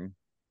serving.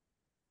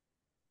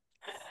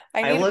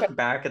 I I need to pick. look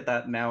back at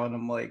that now and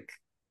I'm like,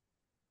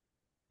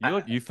 You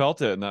look, you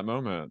felt it in that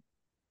moment.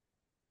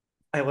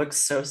 I look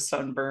so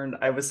sunburned.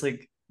 I was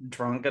like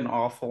drunk and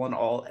awful and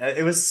all.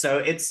 It's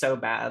so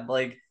bad.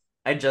 Like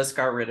I just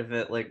got rid of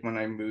it like when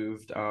I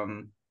moved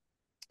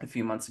a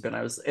few months ago,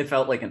 and it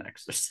felt like an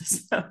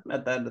exorcism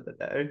at the end of the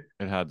day.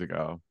 It had to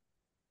go.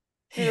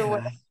 Drew, Yeah.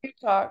 whenever you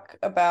talk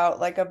about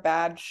like a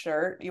bad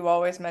shirt, you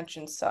always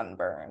mention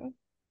sunburn.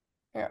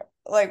 Yeah.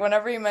 Like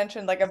whenever you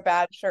mention like a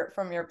bad shirt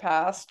from your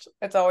past,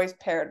 it's always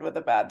paired with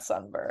a bad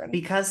sunburn.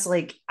 Because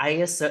like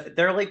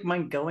they're like my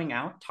going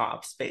out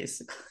tops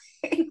basically.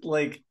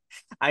 Like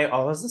I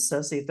always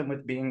associate them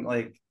with being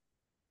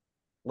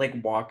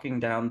like walking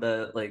down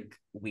the like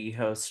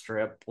WeHo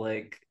strip,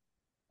 like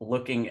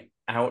looking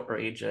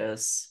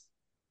outrageous.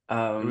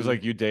 It was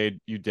like Um, you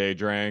day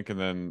drank and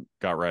then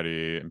got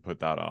ready and put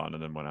that on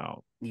and then went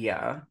out.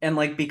 yeah. And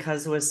like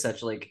because it was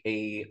such like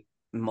a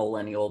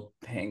millennial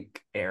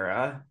pink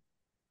era,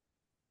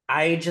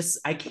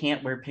 I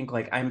can't wear pink.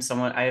 Like I'm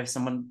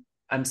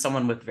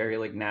someone with very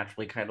like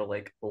naturally kind of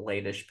like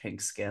lightish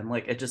pink skin.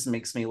 Like it just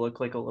makes me look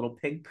like a little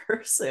pink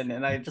person.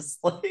 And I just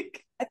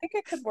like I think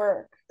it could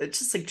work. it's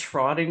just like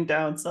trotting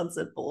down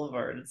Sunset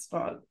Boulevard.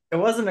 It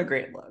wasn't a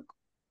great look,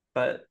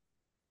 but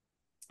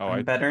Oh, I'm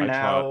I better I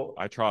trot now.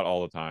 I trot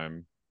all the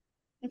time.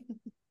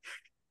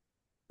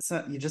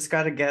 So you just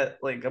got to get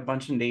like a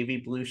bunch of navy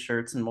blue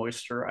shirts and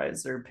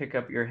moisturizer, pick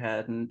up your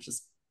head, and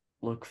just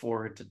look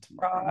forward to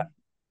tomorrow. Right.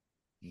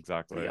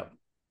 Exactly. Yep.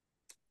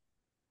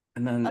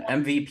 And then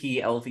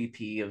MVP,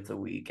 LVP of the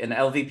week, and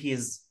LVP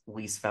is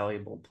least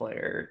valuable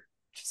player,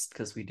 just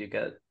because we do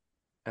get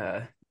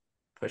uh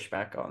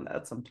pushback on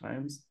that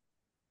sometimes.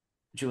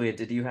 Julia,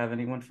 did you have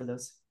anyone for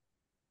this?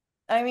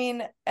 I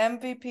mean,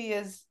 MVP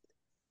is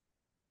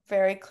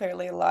very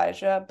clearly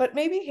Elijah, but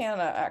maybe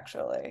Hannah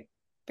actually,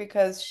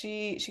 because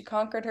she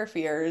conquered her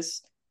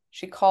fears.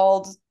 She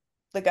called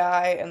the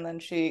guy and then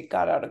she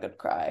got out a good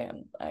cry,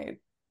 and I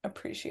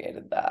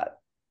appreciated that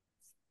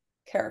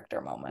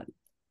character moment.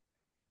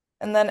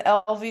 And then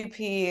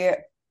LVP,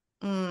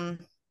 mm,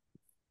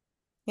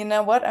 you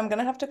know what? I'm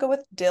gonna have to go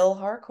with Dill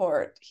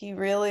Harcourt. He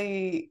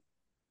really,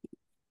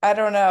 I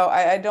don't know.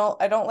 I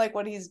don't like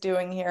what he's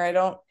doing here. I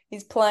don't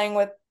he's playing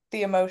with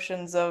the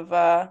emotions of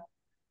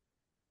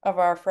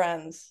our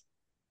friends.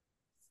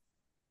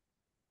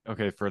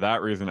 Okay, for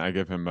that reason, I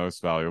give him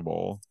most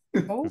valuable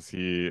Oh, because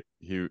he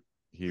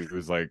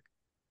was like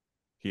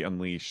he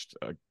unleashed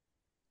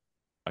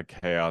a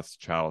chaos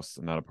chouse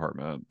in that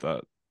apartment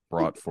that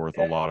brought forth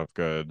a lot of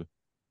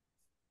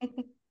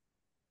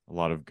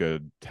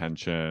good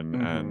tension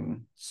and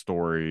Mm-hmm.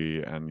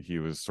 story, and he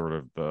was sort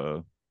of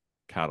the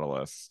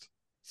catalyst.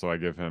 So I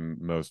give him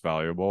most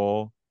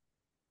valuable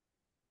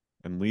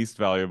and least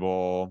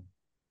valuable.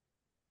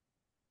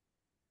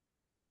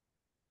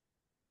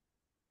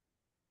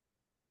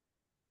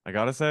 I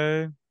gotta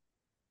say,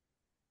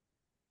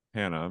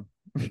 Hannah.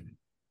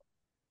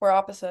 we're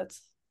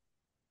opposites.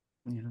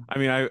 Yeah. I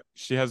mean, I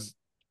she has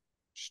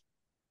sh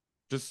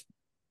just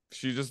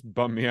she just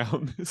bummed me out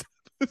in this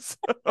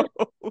episode.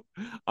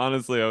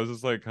 Honestly, I was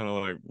just like kind of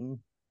like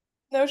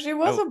No, she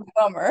was I a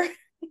bummer.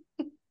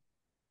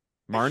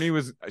 Marnie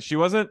was she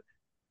wasn't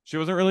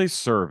really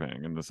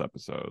serving in this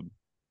episode.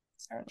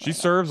 She Certainly not.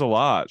 serves a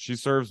lot. She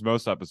serves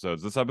most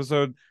episodes. This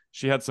episode,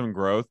 she had some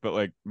growth, but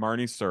like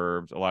Marnie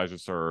served, Elijah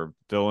served,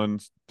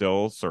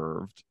 Dill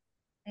served.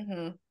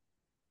 Hmm.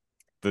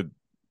 The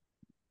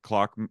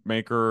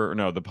clockmaker,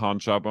 no, the pawn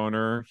shop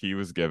owner, he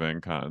was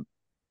giving cunt.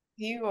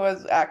 He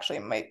was actually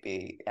might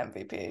be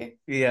MVP.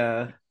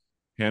 Yeah.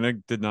 Hannah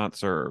did not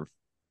serve.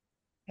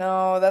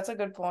 No, that's a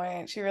good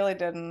point. She really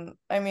didn't.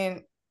 I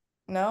mean,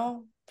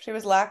 no, she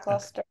was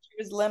lackluster.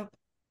 She was limp.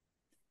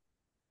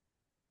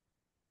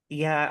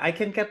 Yeah, I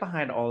can get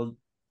behind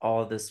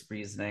all this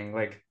reasoning.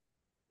 Like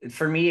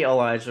for me,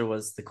 Elijah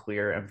was the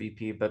clear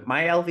MVP, but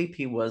my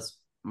LVP was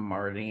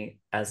Marty,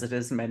 as it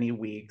is many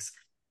weeks.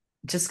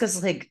 Just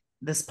because like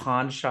this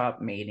pawn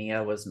shop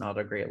mania was not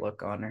a great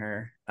look on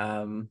her.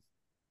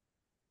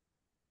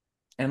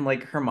 And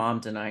like her mom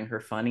denying her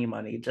funny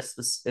money, just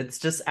was it's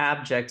just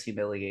abject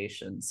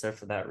humiliation. So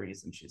for that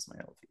reason, she's my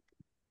LVP.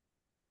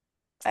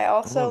 I I love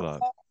also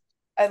that.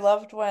 I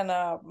loved when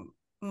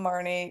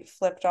Marnie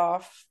flipped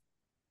off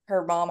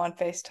her mom on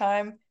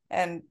FaceTime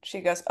and she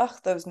goes, "Ugh,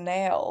 those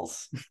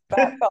nails."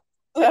 That felt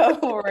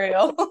so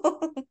real.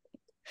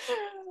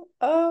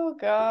 Oh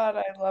God,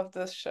 I love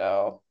this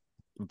show.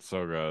 It's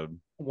so good.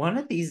 One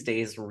of these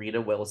days, Rita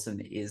Wilson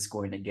is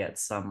going to get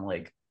some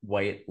like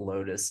White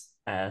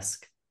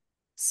Lotus-esque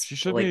She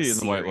should like be in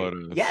the White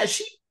series. Yeah, Lotus.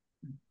 she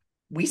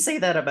we say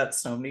that about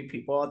so many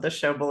people on the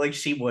show, but like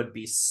she would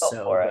be Go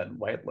so for it. good in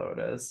White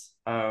Lotus.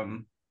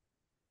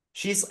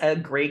 She's a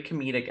great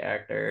comedic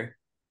actor,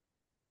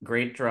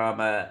 great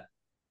drama,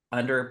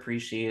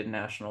 underappreciated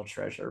national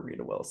treasure,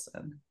 Rita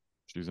Wilson.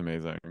 She's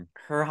amazing.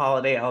 Her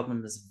holiday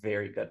album is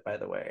very good, by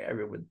the way. I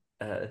would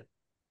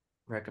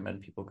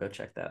recommend people go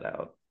check that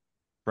out.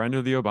 Friend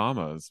of the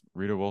Obamas,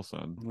 Rita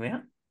Wilson.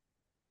 Yeah.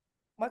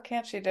 What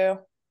can't she do?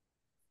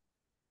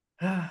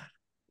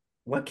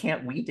 What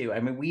can't we do? I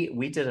mean,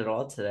 we did it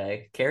all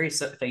today. Carey,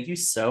 so thank you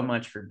so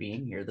much for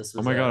being here. This Oh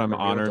was my God, I'm a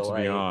real honored to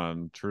be delight.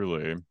 on,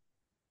 truly.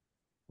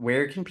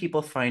 Where can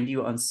people find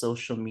you on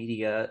social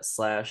media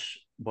slash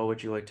what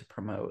would you like to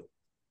promote?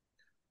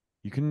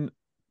 You can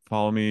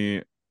follow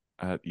me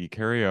at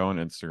eCarryO on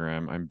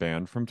Instagram. I'm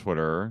banned from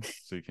Twitter,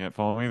 so you can't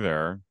follow me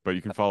there. But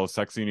you can follow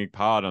Sexy Unique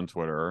Pod on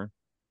Twitter,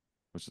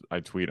 which I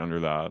tweet under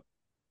that.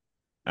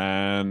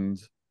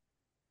 And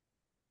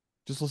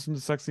just listen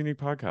to Sexy Unique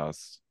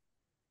Podcast.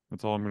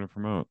 That's all I'm going to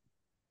promote.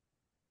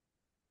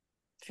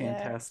 Yeah,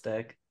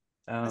 Fantastic.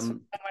 this was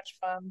Um, so much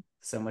fun.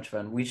 so much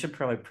fun. We should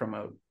probably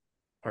promote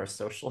our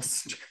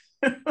socials.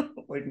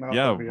 Like not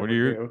Yeah, that we what are ever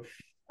your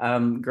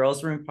do.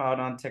 Girls Room Pod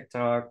on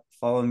TikTok.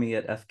 Follow me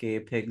at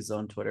FK Pigs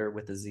on Twitter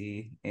with a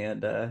Z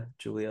and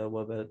Julia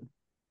Wobbit.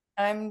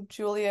 I'm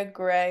Julia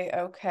Gray,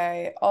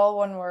 okay, all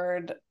one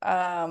word.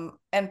 And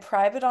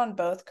private on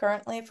both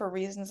currently for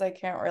reasons I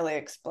can't really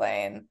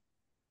explain.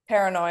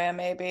 Paranoia,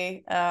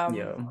 maybe.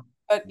 Yeah.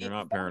 But you're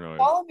not paranoid.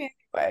 follow me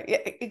anyway. Yeah,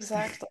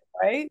 exactly,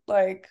 right?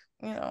 Like,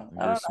 I You're don't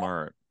know.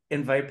 smart.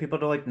 Invite people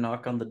to like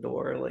knock on the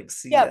door, like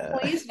see Yeah,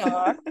 please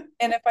knock.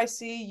 And if I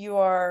see you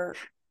are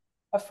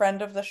a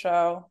friend of the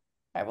show,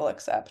 I will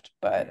accept.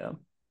 But yeah.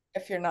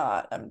 if you're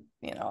not, I'm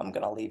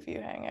gonna leave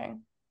you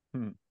hanging.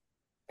 Hmm.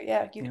 But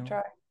yeah, you can Yeah.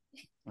 try.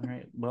 All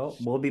right. Well,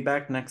 we'll be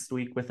back next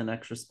week with an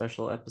extra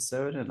special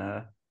episode.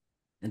 And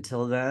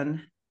until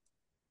then,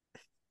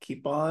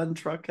 keep on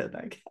trucking,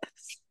 I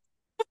guess.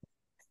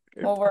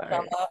 We'll work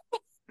on Goodbye. that.